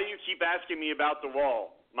 Why do you keep asking me about the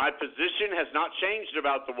wall? My position has not changed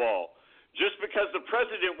about the wall. Just because the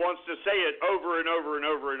president wants to say it over and over and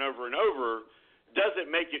over and over and over doesn't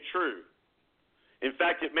make it true. In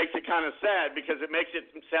fact, it makes it kind of sad, because it makes it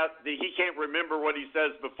sad that he can't remember what he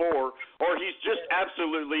says before, or he's just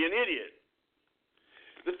absolutely an idiot.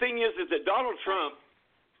 The thing is that Donald Trump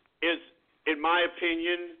is, in my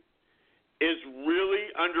opinion, is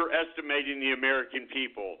really underestimating the American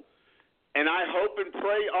people. And I hope and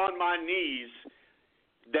pray on my knees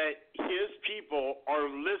that his people are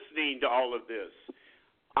listening to all of this.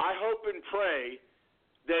 I hope and pray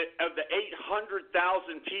that of the 800,000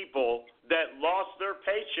 people that lost their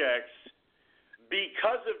paychecks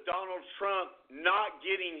because of Donald Trump not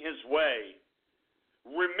getting his way,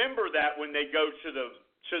 remember that when they go to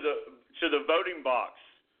the voting box.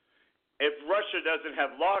 If Russia doesn't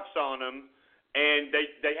have locks on them and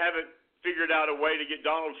they haven't figured out a way to get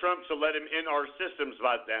Donald Trump to let him in our systems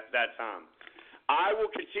by that time. I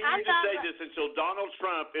will continue to say this until Donald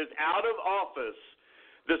Trump is out of office.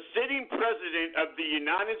 The sitting president of the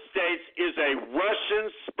United States is a Russian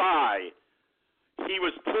spy. He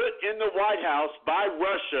was put in the White House by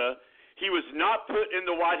Russia. He was not put in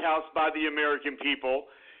the White House by the American people.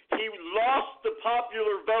 He lost the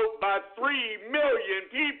popular vote by 3 million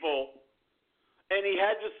people, and he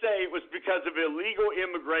had to say it was because of illegal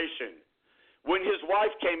immigration when his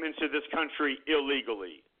wife came into this country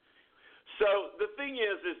illegally. So the thing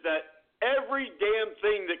is that every damn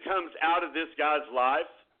thing that comes out of this guy's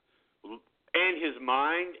life and his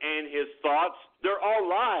mind and his thoughts, they're all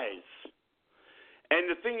lies. And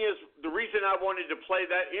the thing is, the reason I wanted to play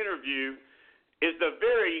that interview is the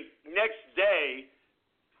very next day,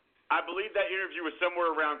 I believe that interview was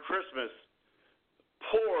somewhere around Christmas.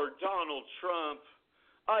 Poor Donald Trump.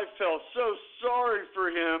 I felt so sorry for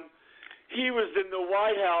him. He was in the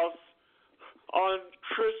White House on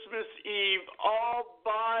Christmas Eve all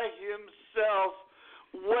by himself,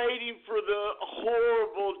 waiting for the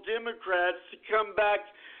horrible Democrats to come back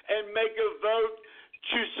and make a vote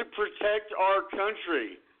to protect our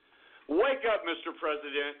country. Wake up, Mr.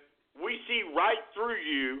 President. We see right through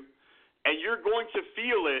you, and you're going to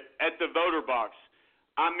feel it at the voter box.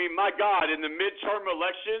 I mean, my God, in the midterm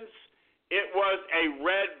elections, it was a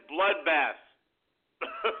red bloodbath.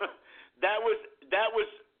 That was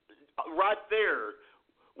right there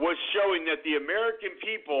was showing that the American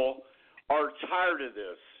people are tired of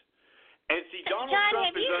this. And see, Donald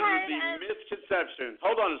Trump is under the misconception.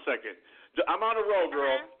 Hold on a second. I'm on a roll,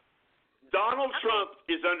 girl. Donald Trump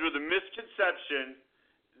is under the misconception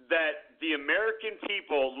that the American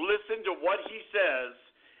people listen to what he says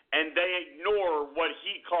and they ignore what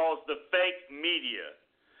he calls the fake media.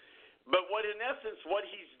 But what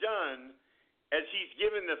he's done is he's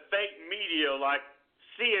given the fake media like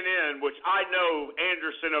CNN, which I know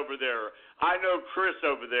Anderson over there, I know Chris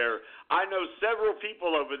over there, I know several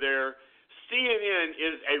people over there. CNN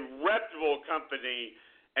is a reputable company,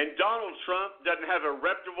 and Donald Trump doesn't have a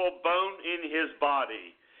reputable bone in his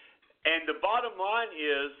body. And the bottom line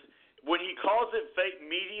is, when he calls it fake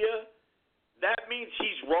media, that means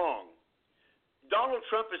he's wrong. Donald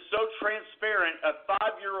Trump is so transparent, a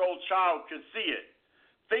 5-year-old child could see it.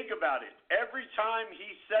 Think about it. Every time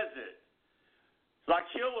he says it, like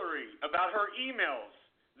Hillary about her emails,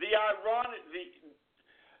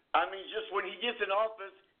 just when he gets in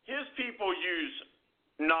office, his people use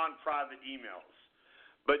non-private emails.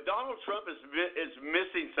 But Donald Trump is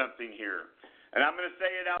missing something here. And I'm going to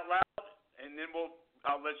say it out loud, and then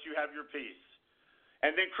I'll let you have your piece.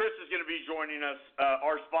 And then Chris is going to be joining us,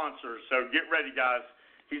 our sponsor. So get ready, guys.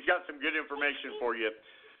 He's got some good information for you.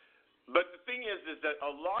 But the thing is that a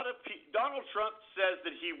lot of Donald Trump says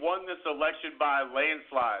that he won this election by a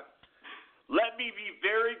landslide. Let me be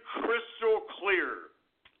very crystal clear.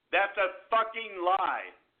 That's a fucking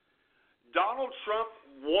lie. Donald Trump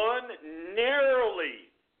won narrowly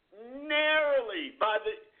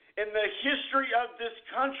in the history of this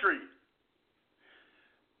country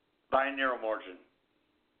by a narrow margin.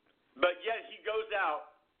 But yet he goes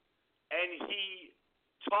out and he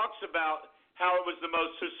talks about how it was the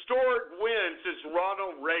most historic win since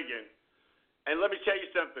Ronald Reagan. And let me tell you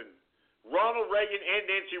something. Ronald Reagan and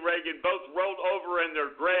Nancy Reagan both rolled over in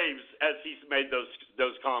their graves as he made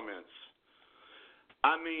those comments.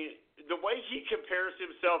 I mean, the way he compares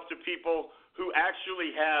himself to people who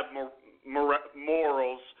actually have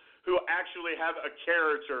morals, who actually have a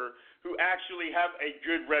character, who actually have a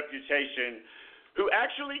good reputation, who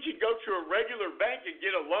actually can go to a regular bank and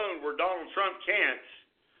get a loan where Donald Trump can't,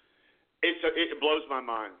 it blows my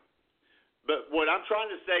mind. But what I'm trying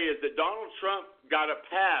to say is that Donald Trump got a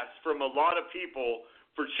pass from a lot of people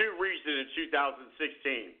for two reasons in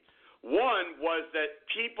 2016. One was that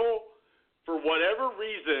people, for whatever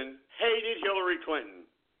reason, hated Hillary Clinton.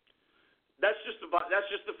 That's just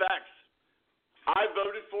the facts. I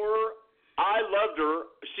voted for her. I loved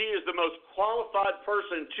her. She is the most qualified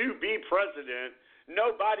person to be president.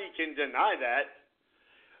 Nobody can deny that.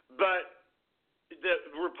 But the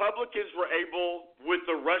Republicans were able, with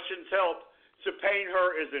the Russians' help, to paint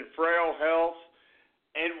her as in frail health.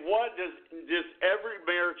 And what does every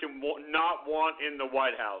American not want in the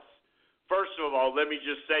White House? First of all, let me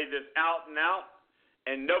just say this out and out,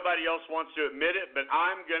 and nobody else wants to admit it, but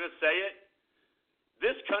I'm going to say it.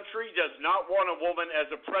 This country does not want a woman as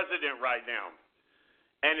a president right now.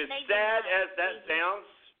 And as sad as that sounds,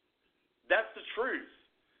 that's the truth.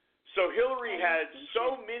 So Hillary had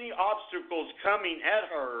so many obstacles coming at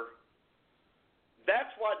her. That's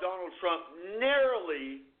why Donald Trump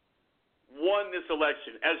narrowly won this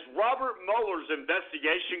election. As Robert Mueller's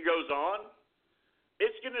investigation goes on,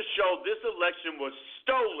 it's going to show this election was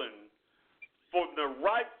stolen from the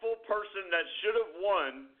rightful person that should have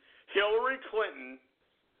won, Hillary Clinton,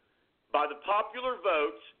 by the popular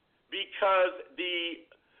vote, because the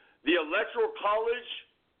Electoral College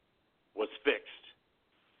was fixed.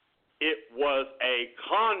 it was a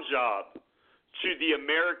con job to the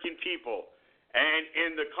American people. And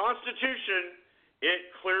in the Constitution, it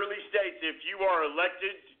clearly states if you are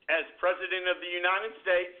elected as President of the United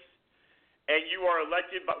States and you are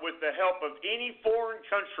elected with the help of any foreign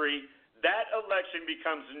country, that election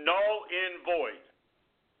becomes null and void.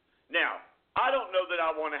 Now, I don't know that I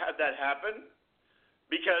want to have that happen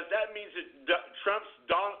because that means that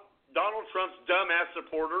Donald Trump's dumbass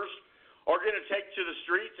supporters are going to take to the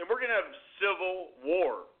streets and we're going to have civil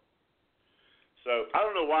war. So I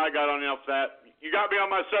don't know why I got on off that. You got me on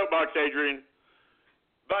my soapbox, Adrian.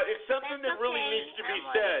 But it's something that really needs to be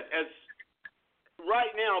said as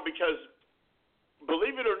right now because,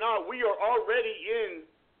 believe it or not, we are already in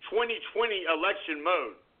 2020 election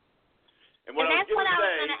mode. And that's what I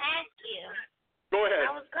was going to ask you. Go ahead.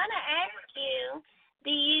 I was going to ask you,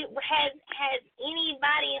 has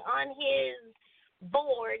anybody on his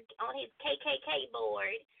board, on his KKK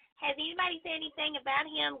board, has anybody said anything about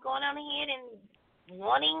him going on ahead and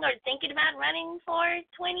wanting or thinking about running for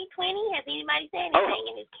 2020? Has anybody said anything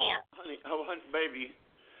in his camp? Honey, baby,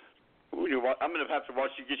 I'm going to have to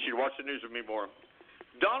get you to watch the news with me more.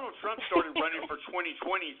 Donald Trump started running for 2020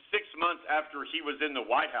 6 months after he was in the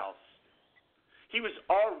White House. He was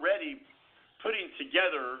already putting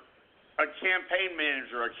together a campaign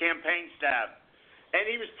manager, a campaign staff, and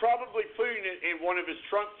he was probably putting it in one of his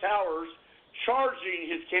Trump towers,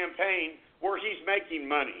 charging his campaign where he's making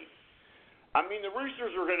money. I mean, the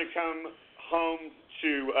roosters are going to come home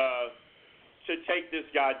to take this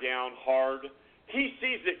guy down hard. He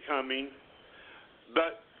sees it coming.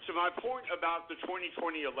 But to my point about the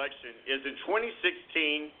 2020 election is in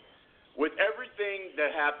 2016, with everything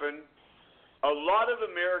that happened, a lot of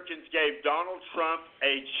Americans gave Donald Trump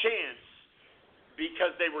a chance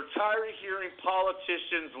because they were tired of hearing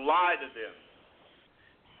politicians lie to them.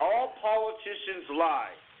 All politicians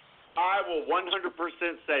lie. I will 100%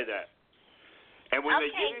 say that. And when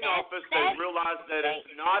they get in office, they realize that it's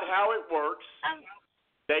not how it works.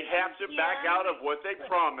 They have to back out of what they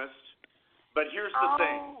promised. But here's the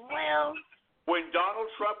thing. When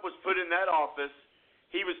Donald Trump was put in that office,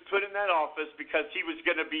 he was put in that office because he was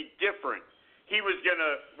going to be different. He was going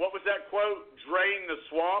to, what was that quote? Drain the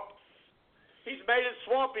swamp. He's made it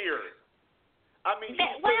swampier. I mean, he's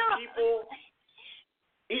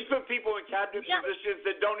put people in cabinet positions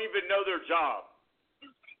that don't even know their job.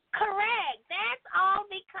 Correct. That's all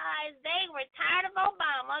because they were tired of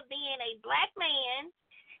Obama being a black man.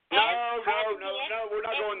 No, we're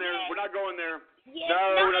not going there. We're not going there. Yes,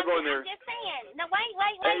 we're not going there. I'm just saying. No, wait.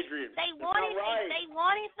 Adrian, they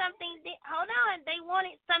wanted something. Hold on. They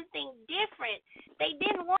wanted something different. They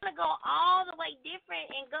didn't want to go all the way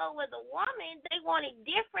different and go with a woman. They wanted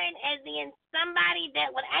different, as in somebody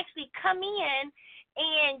that would actually come in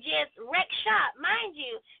and just wreck shop. Mind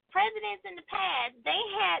you, presidents in the past, they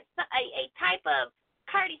had a type of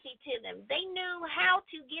courtesy to them. They knew how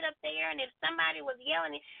to get up there, and if somebody was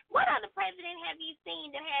yelling, what other president have you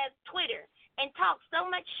seen that has Twitter and talks so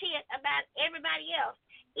much shit about everybody else?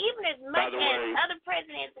 Even as much as other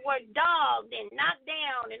presidents were dogged and knocked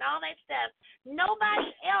down and all that stuff,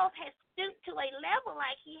 nobody else has stooped to a level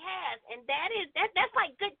like he has, and that's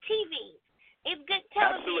like good TV. It's good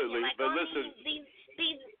television. Absolutely, like but listen, these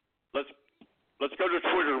let's go to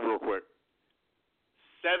Twitter real quick.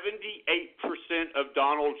 78% of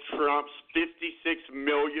Donald Trump's 56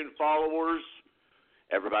 million followers,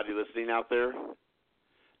 everybody listening out there,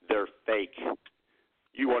 they're fake.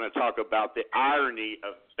 You want to talk about the irony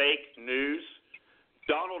of fake news?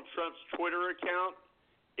 Donald Trump's Twitter account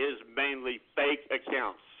is mainly fake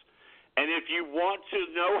accounts. And if you want to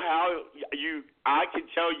know I can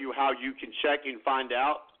tell you how you can check and find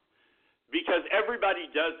out, because everybody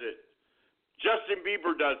does it. Justin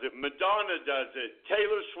Bieber does it. Madonna does it.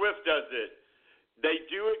 Taylor Swift does it. They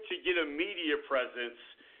do it to get a media presence.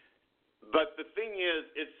 But the thing is,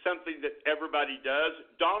 it's something that everybody does.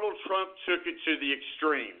 Donald Trump took it to the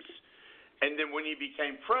extremes. And then when he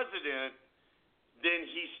became president, then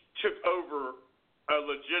he took over a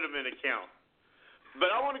legitimate account.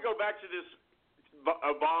 But I want to go back to this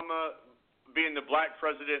Obama being the black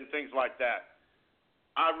president and things like that.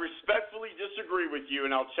 I respectfully disagree with you,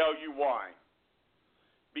 and I'll tell you why.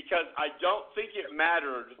 Because I don't think it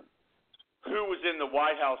mattered who was in the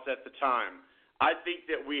White House at the time. I think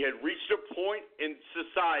that we had reached a point in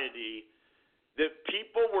society that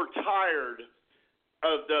people were tired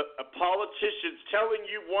of the politicians telling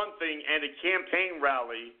you one thing at a campaign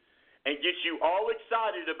rally and get you all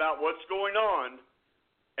excited about what's going on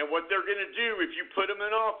and what they're going to do if you put them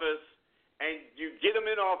in office, and you get them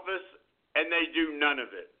in office and they do none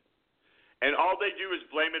of it. And all they do is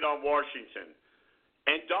blame it on Washington.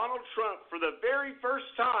 And Donald Trump, for the very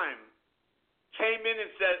first time, came in and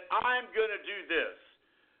said, I'm going to do this.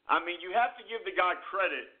 I mean, you have to give the guy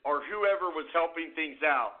credit, or whoever was helping things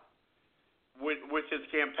out with his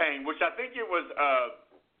campaign, which I think it was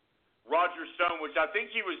Roger Stone, which I think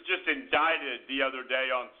he was just indicted the other day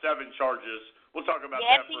on 7 charges. We'll talk about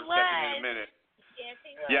that for a second in a minute. Yes,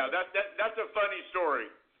 he was. Yeah, that's a funny story.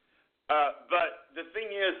 But the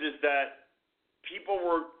thing is that people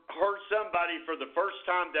heard somebody for the first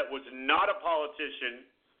time that was not a politician,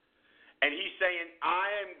 and he's saying,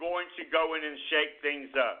 I am going to go in and shake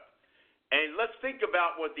things up. And let's think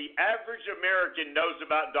about what the average American knows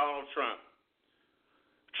about Donald Trump.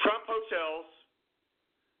 Trump hotels,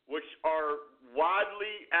 which are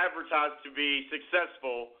widely advertised to be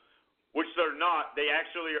successful, which they're not. They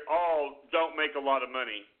actually all don't make a lot of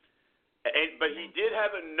money. But he did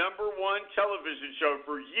have a #1 television show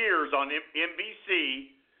for years on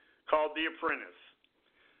NBC called The Apprentice.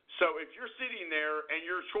 So if you're sitting there and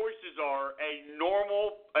your choices are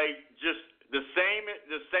just the same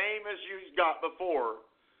as you got before,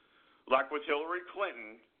 like with Hillary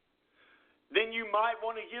Clinton, then you might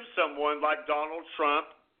want to give someone like Donald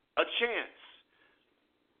Trump a chance.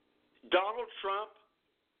 Donald Trump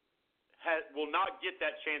will not get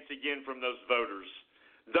that chance again from those voters.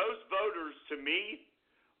 Those voters, to me,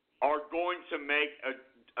 are going to make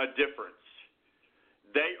a difference.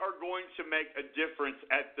 They are going to make a difference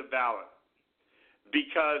at the ballot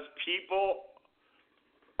because people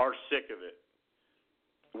are sick of it.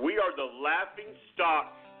 We are the laughing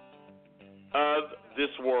stock of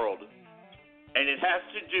this world, and it has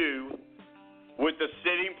to do with the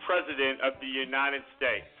sitting president of the United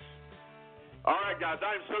States. All right, guys,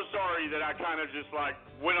 I'm so sorry that I kind of just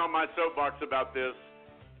went on my soapbox about this.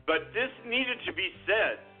 But this needed to be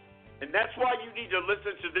said, and that's why you need to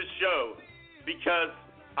listen to this show, because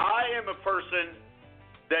I am a person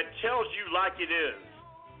that tells you like it is.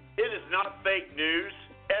 It is not fake news.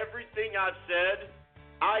 Everything I've said,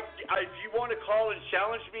 if you want to call and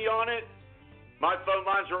challenge me on it, my phone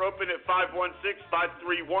lines are open at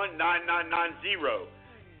 516-531-9990.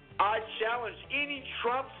 I challenge any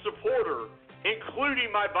Trump supporter,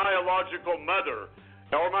 including my biological mother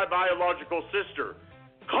or my biological sister.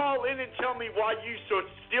 Call in and tell me why you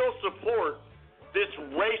still support this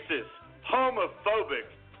racist, homophobic,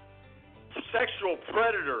 sexual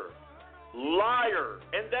predator, liar,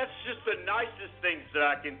 and that's just the nicest things that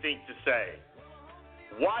I can think to say.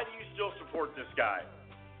 Why do you still support this guy?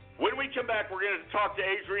 When we come back, we're going to talk to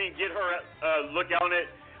Adrienne and get her look on it.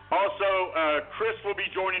 Also, Chris will be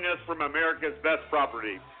joining us from America's Best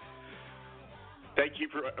Property. Thank you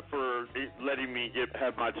for letting me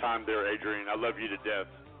have my time there, Adrienne. I love you to death.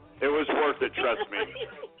 It was worth it, trust me.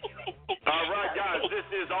 All right, guys, this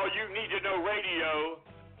is All You Need to Know Radio.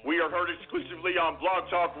 We are heard exclusively on Blog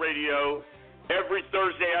Talk Radio every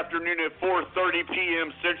Thursday afternoon at 4:30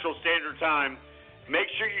 p.m. Central Standard Time. Make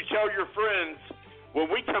sure you tell your friends.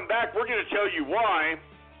 When we come back, we're going to tell you why.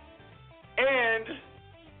 And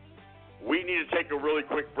we need to take a really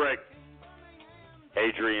quick break.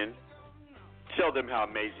 Adrienne, tell them how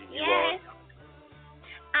amazing you are.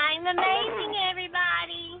 I'm amazing,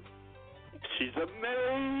 everybody. She's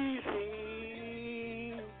amazing.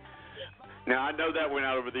 Now, I know that went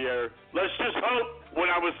out over the air. Let's just hope when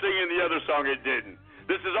I was singing the other song it didn't.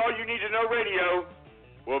 This is All You Need to Know Radio.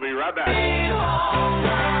 We'll be right back.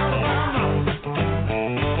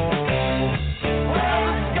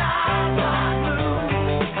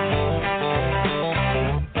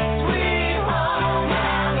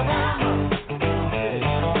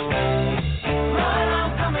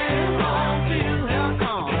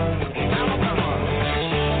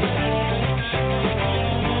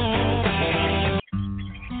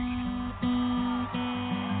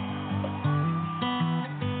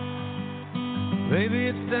 Maybe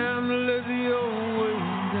it's time to let the old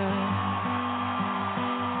ways die.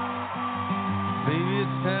 Maybe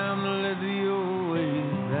it's time to let the old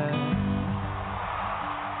ways die.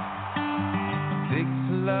 Takes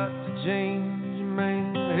a lot to change,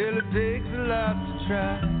 man. Hell, it takes a lot to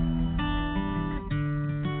try.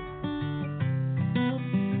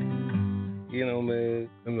 You know, man,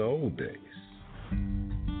 in the old days,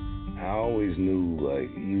 I always knew,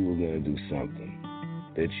 you were gonna do something,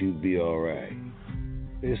 that you'd be all right.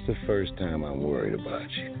 It's the first time I'm worried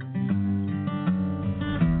about you.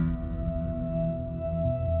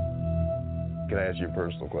 Can I ask you a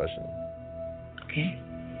personal question? Okay.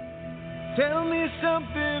 Tell me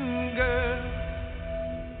something, girl.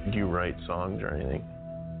 Do you write songs or anything?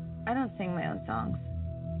 I don't sing my own songs.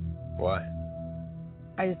 Why?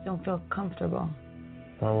 I just don't feel comfortable.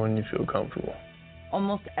 Why wouldn't you feel comfortable?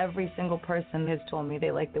 Almost every single person has told me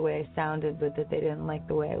they liked the way I sounded, but that they didn't like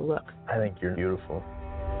the way I look. I think you're beautiful.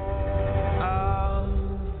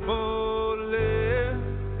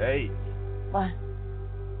 Hey. What?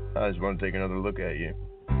 I just want to take another look at you.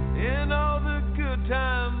 In all the good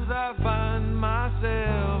times I find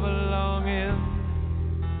myself longing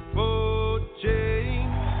for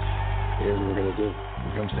change. Here's what we're going to do.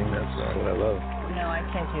 We're going to sing that song that I love. No, I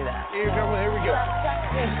can't do that. Here we go.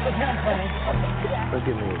 It's not funny. Look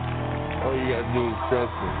at me. All you got to do is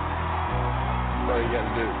trust me. That's all you got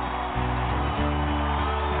to do.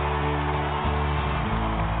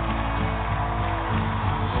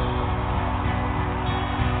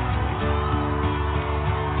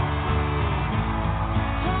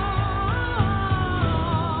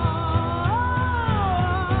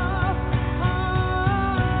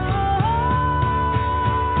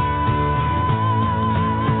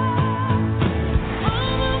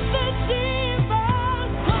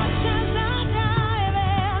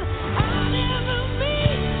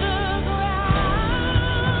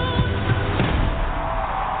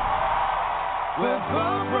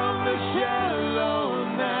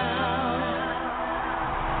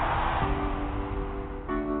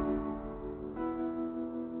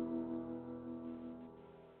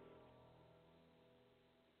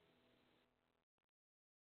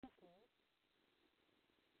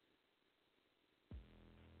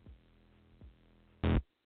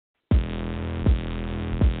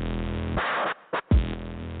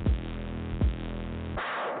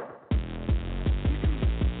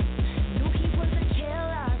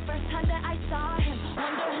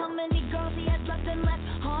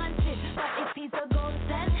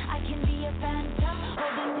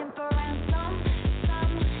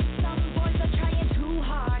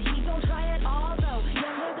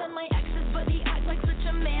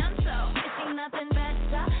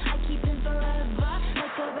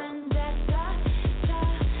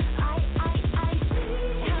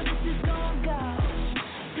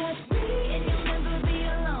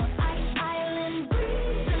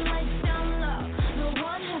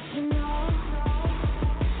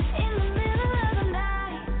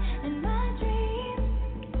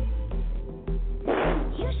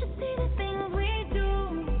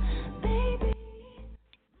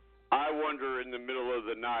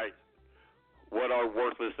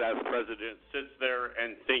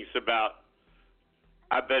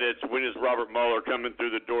 When is Robert Mueller coming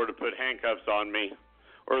through the door to put handcuffs on me?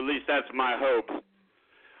 Or at least that's my hope.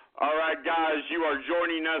 All right, guys, you are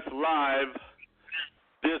joining us live.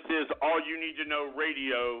 This is All You Need to Know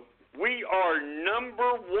Radio. We are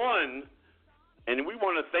number one, and we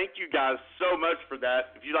want to thank you guys so much for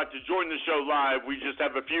that. If you'd like to join the show live, we just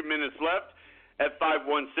have a few minutes left at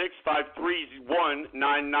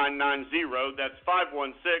 516-531-9990. That's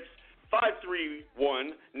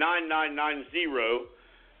 516-531-9990.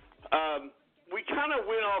 We kind of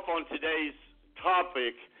went off on today's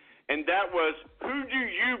topic, and that was, who do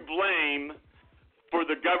you blame for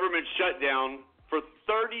the government shutdown for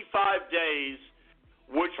 35 days,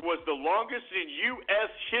 which was the longest in U.S.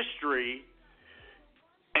 history,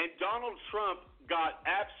 and Donald Trump got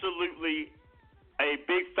absolutely a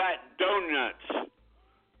big fat donut.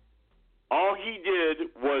 All he did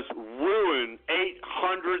was ruin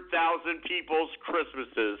 800,000 people's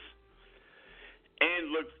Christmases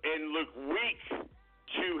and look weak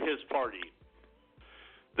to his party.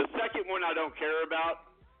 The second one I don't care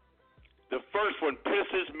about. The first one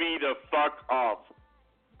pisses me the fuck off.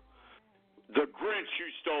 The Grinch who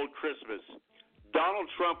stole Christmas. Donald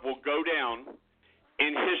Trump will go down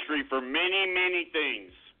in history for many, many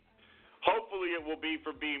things. Hopefully it will be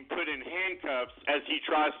for being put in handcuffs as he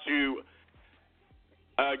tries to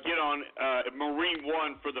get on Marine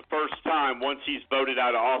One for the first time once he's voted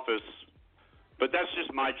out of office. But that's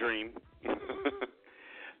just my dream.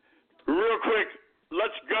 Real quick,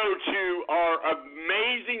 let's go to our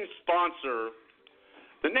amazing sponsor.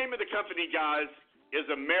 The name of the company, guys, is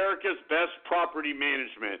America's Best Property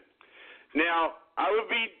Management. Now,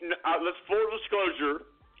 let's full disclosure,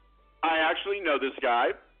 I actually know this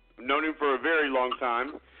guy. I've known him for a very long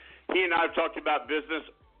time. He and I have talked about business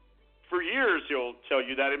for years, he'll tell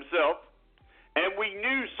you that himself. And we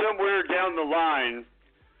knew somewhere down the line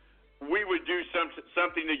we would do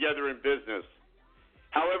something together in business.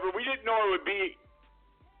 However, we didn't know it would be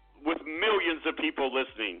with millions of people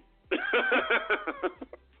listening.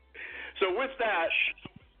 So with that,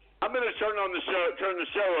 I'm going to turn the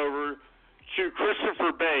show over to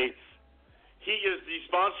Christopher Bates. He is the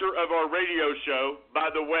sponsor of our radio show. By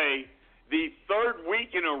the way, the third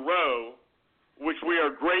week in a row, which we are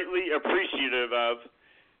greatly appreciative of.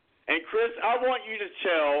 And Chris, I want you to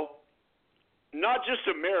tell not just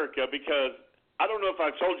America, because I don't know if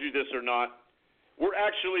I've told you this or not. We're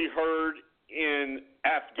actually heard in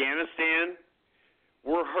Afghanistan.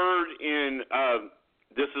 We're heard in,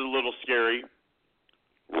 this is a little scary,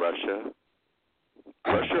 Russia.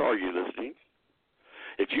 Russia, are you listening?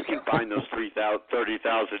 If you can find those 30,000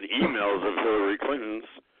 emails of Hillary Clinton's,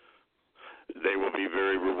 they will be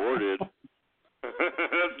very rewarded.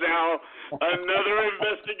 That's now another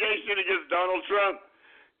investigation against Donald Trump,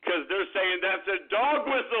 because they're saying that's a dog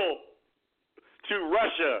whistle to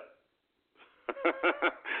Russia.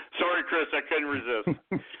 Sorry, Chris, I couldn't resist.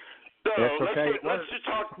 So okay. let's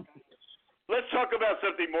talk about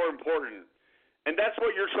something more important, and that's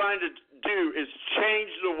what you're trying to do is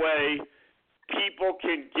change the way people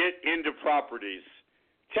can get into properties.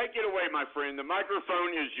 Take it away, my friend. The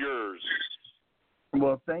microphone is yours.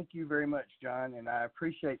 Well, thank you very much, John, and I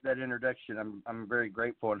appreciate that introduction. I'm very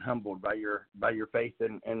grateful and humbled by your faith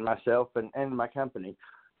in myself and my company.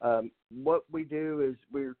 What we do is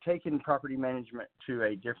we're taking property management to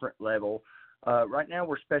a different level. Right now,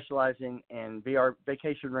 we're specializing in VR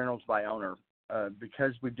vacation rentals by owner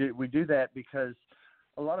because we do that because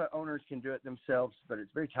a lot of owners can do it themselves, but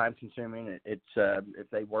it's very time consuming. It's if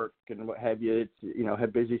they work and what have you, it's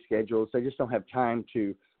have busy schedules. They just don't have time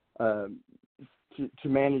to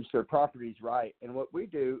manage their properties right. And what we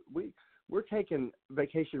do, we're taking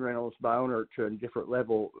vacation rentals by owner to a different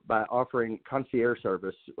level by offering concierge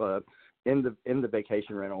service in the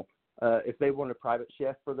vacation rental. If they want a private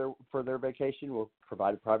chef for their vacation, we'll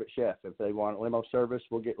provide a private chef. If they want limo service,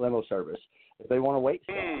 we'll get limo service. If they want to wait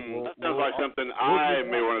staff, that sounds like something I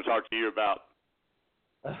may want to talk to you about.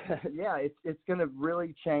 Yeah, it's going to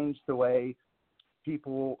really change the way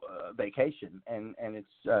people vacation, and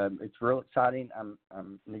it's real exciting. I'm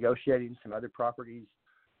negotiating some other properties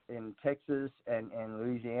in Texas and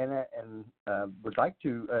Louisiana, and would like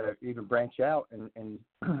to even branch out and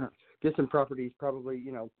get some properties, probably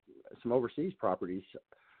some overseas properties.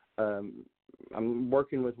 I'm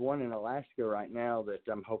working with one in Alaska right now that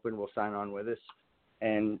I'm hoping will sign on with us,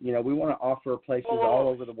 and we want to offer places all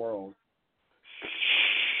over the world.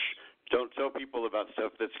 Don't tell people about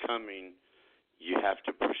stuff that's coming. You have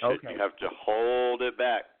to push it. Okay. You have to hold it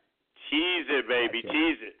back. Tease it, baby. Gotcha.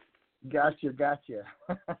 Tease it. Gotcha.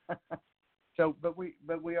 So, but we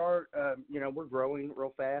are, we're growing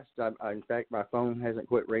real fast. In fact, my phone hasn't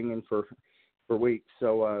quit ringing for weeks.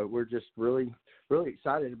 So we're just really, really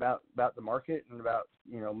excited about the market and about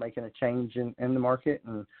making a change in the market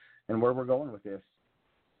and where we're going with this.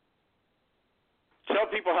 Tell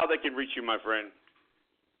people how they can reach you, my friend.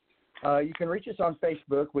 You can reach us on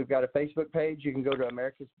Facebook. We've got a Facebook page. You can go to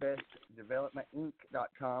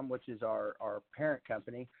americasbestdevelopmentinc.com, which is our parent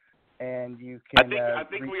company, and you can. I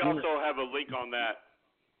think we also have a link on that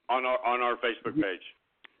on our Facebook page.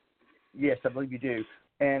 Yes, I believe you do.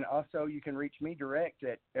 And also, you can reach me direct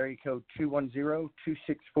at area code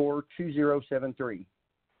 210-264-2073.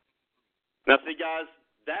 Now, see, guys,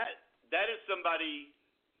 that is somebody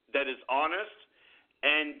that is honest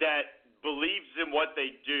and that believes in what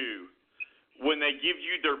they do when they give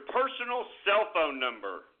you their personal cell phone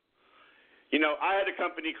number. I had a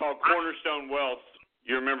company called Cornerstone Wealth.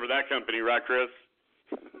 You remember that company, right, Chris?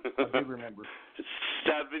 I do remember.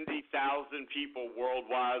 70,000 people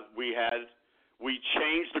worldwide we had. We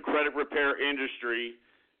changed the credit repair industry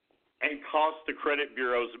and cost the credit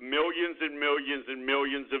bureaus millions and millions and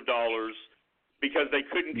millions of dollars because they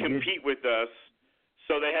couldn't compete with us.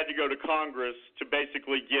 So they had to go to Congress to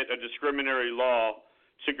basically get a discriminatory law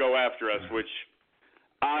to go after us, which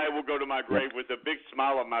I will go to my grave with a big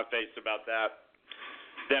smile on my face about that.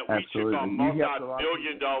 That we took on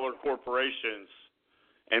multi-billion-dollar corporations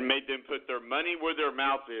and made them put their money where their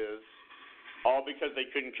mouth is, all because they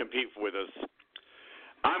couldn't compete with us.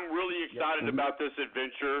 I'm really excited about this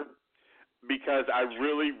adventure because I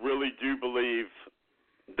really, really do believe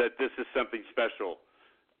that this is something special.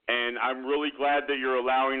 And I'm really glad that you're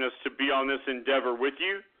allowing us to be on this endeavor with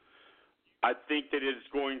you. I think that it's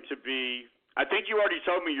going to be – I think you already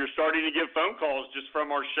told me you're starting to get phone calls just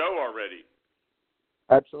from our show already.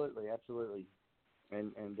 Absolutely.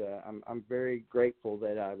 And I'm very grateful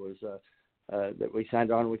that I was that we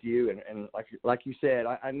signed on with you. And like you said,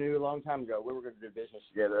 I knew a long time ago we were going to do business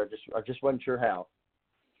together. I just wasn't sure how.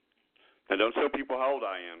 Now, don't tell people how old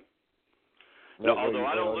I am. No, although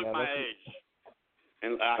I don't look my age.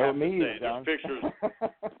 And I have to say,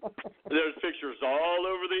 there's pictures all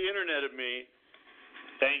over the internet of me.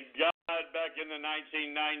 Thank God back in the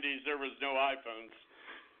 1990s there was no iPhones.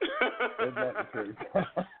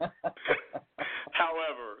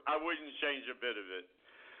 However, I wouldn't change a bit of it.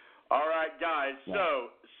 All right, guys, so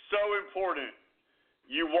important.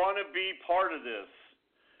 You want to be part of this,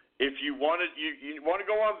 if you want to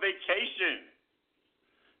go on vacation,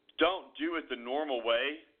 don't do it the normal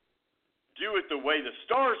way. Do it the way the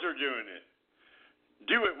stars are doing it.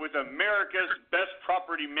 Do it with America's best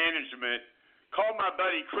property management. Call my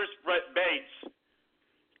buddy Chris Brett Bates.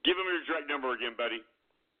 Give him your direct number again, buddy.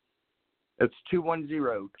 It's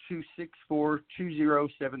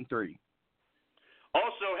 210-264-2073.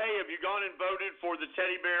 Also, hey, have you gone and voted for the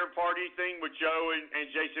teddy bear party thing with Joe and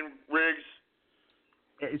Jason Riggs?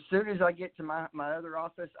 As soon as I get to my other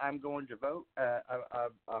office, I'm going to vote.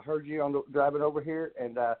 I heard you on driving over here,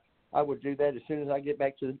 and I would do that as soon as I get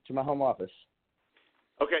back to my home office.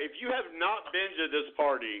 Okay, if you have not been to this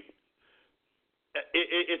party,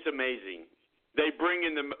 it's amazing. They bring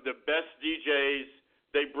in the best DJs.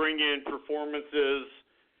 They bring in performances.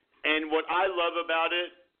 And what I love about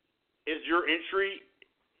it is your entry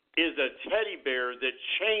is a teddy bear that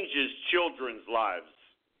changes children's lives.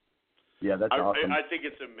 Yeah, that's awesome. I think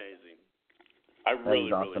it's amazing. I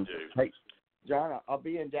really, awesome. really do. Hey, John, I'll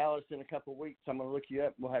be in Dallas in a couple of weeks. I'm going to look you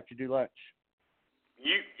up. We'll have to do lunch.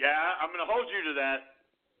 Yeah, I'm going to hold you to that.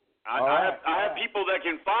 I have people that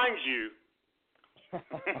can find you.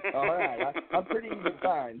 All right. I'm pretty easy to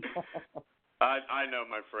find. I know,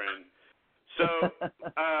 my friend. So,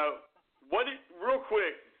 real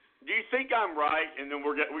quick, do you think I'm right? And then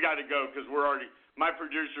we got to go because we're already. My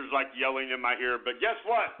producer's like yelling in my ear. But guess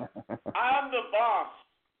what? I'm the boss.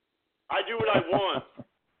 I do what I want.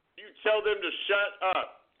 You tell them to shut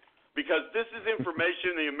up because this is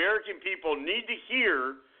information the American people need to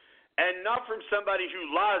hear, and not from somebody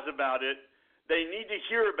who lies about it. They need to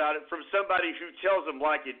hear about it from somebody who tells them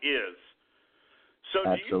like it is. So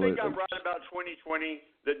do you think I'm right about 2020,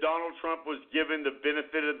 that Donald Trump was given the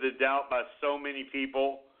benefit of the doubt by so many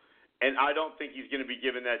people, and I don't think he's going to be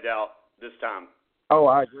given that doubt this time? Oh,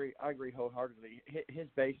 I agree. I agree wholeheartedly. His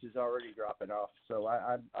base is already dropping off, so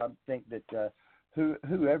I think that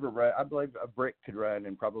whoever run, I believe a brick could run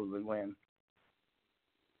and probably win.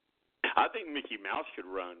 I think Mickey Mouse could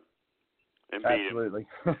run and beat him. Absolutely.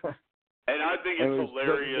 And I think it's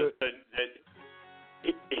hilarious that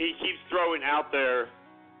he keeps throwing out there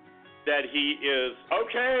that he is,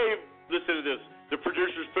 okay, listen to this. The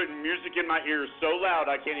producer's putting music in my ears so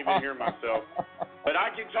loud I can't even hear myself. But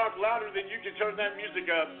I can talk louder than you can turn that music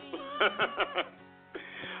up.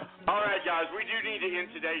 All right, guys, we do need to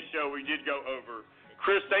end today's show. We did go over.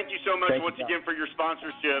 Chris, thank you so much once again for your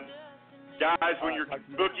sponsorship. Guys, when you're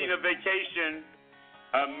booking a vacation,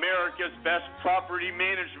 America's Best Property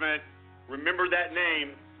Management, remember that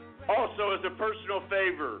name. Also, as a personal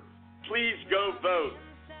favor, please go vote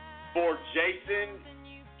for Jason,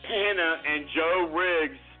 Hannah, and Joe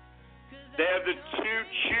Riggs. They have the two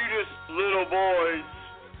cutest little boys.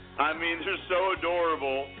 I mean, they're so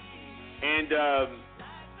adorable. And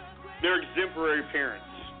they're exemplary parents.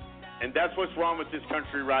 And that's what's wrong with this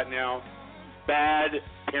country right now. Bad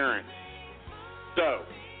parents. So,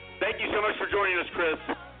 thank you so much for joining us, Chris.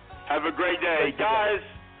 Have a great day. Guys,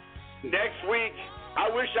 next week, I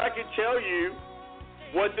wish I could tell you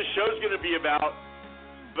what the show's going to be about,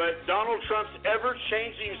 but Donald Trump's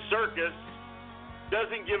ever-changing circus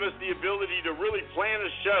doesn't give us the ability to really plan a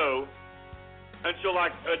show until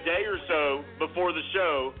like a day or so before the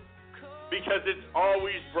show because it's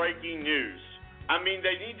always breaking news. I mean,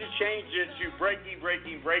 they need to change it to breaking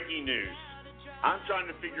news. I'm trying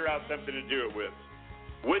to figure out something to do it with.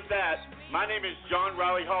 With that, my name is John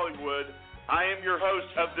Riley Hollywood. I am your host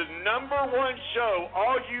of the #1 show,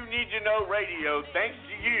 All You Need to Know Radio. Thanks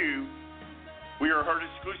to you, we are heard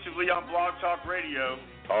exclusively on Blog Talk Radio,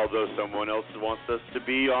 although someone else wants us to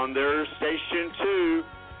be on their station too.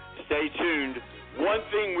 Stay tuned. One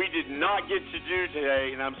thing we did not get to do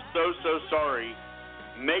today, and I'm so sorry,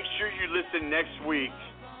 make sure you listen next week.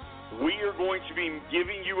 We are going to be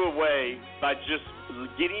giving you away by just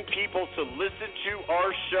getting people to listen to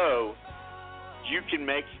our show. You can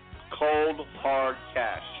make cold, hard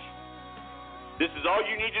cash. This is All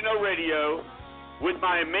You Need to Know Radio with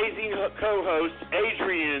my amazing co-host,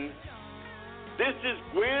 Adrian. This is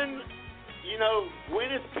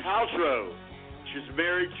Gwyneth Paltrow. She's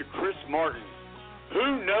married to Chris Martin.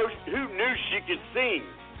 Who knew she could sing?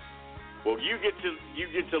 Well, you get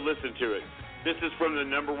to listen to it. This is from the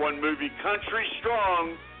 #1 movie, Country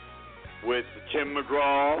Strong, with Tim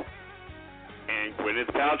McGraw and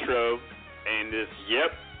Gwyneth Paltrow. And this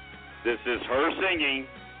is her singing.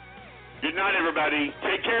 Good night, everybody.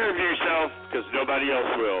 Take care of yourself, because nobody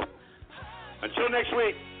else will. Until next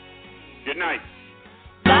week, good night.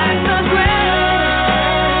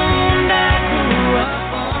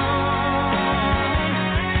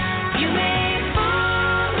 You made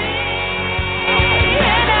for me, and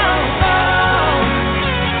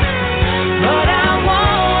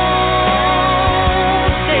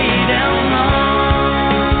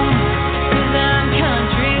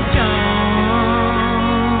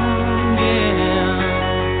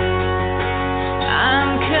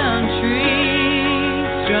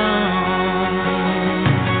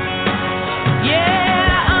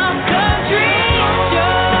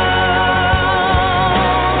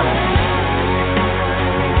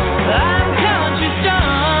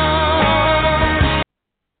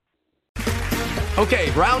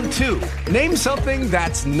Okay, round two. Name something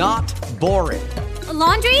that's not boring. A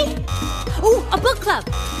laundry? Ooh, a book club.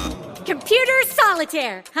 Computer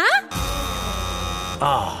solitaire, huh?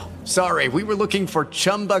 Ah, sorry, we were looking for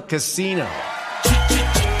Chumba Casino.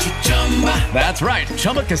 That's right,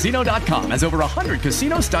 ChumbaCasino.com has over 100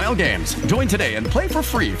 casino-style games. Join today and play for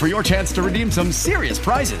free for your chance to redeem some serious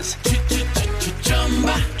prizes.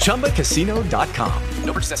 ChumbaCasino.com.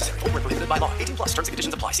 No purchase necessary. Void where prohibited by law. 18+ terms and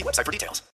conditions apply. See website for details.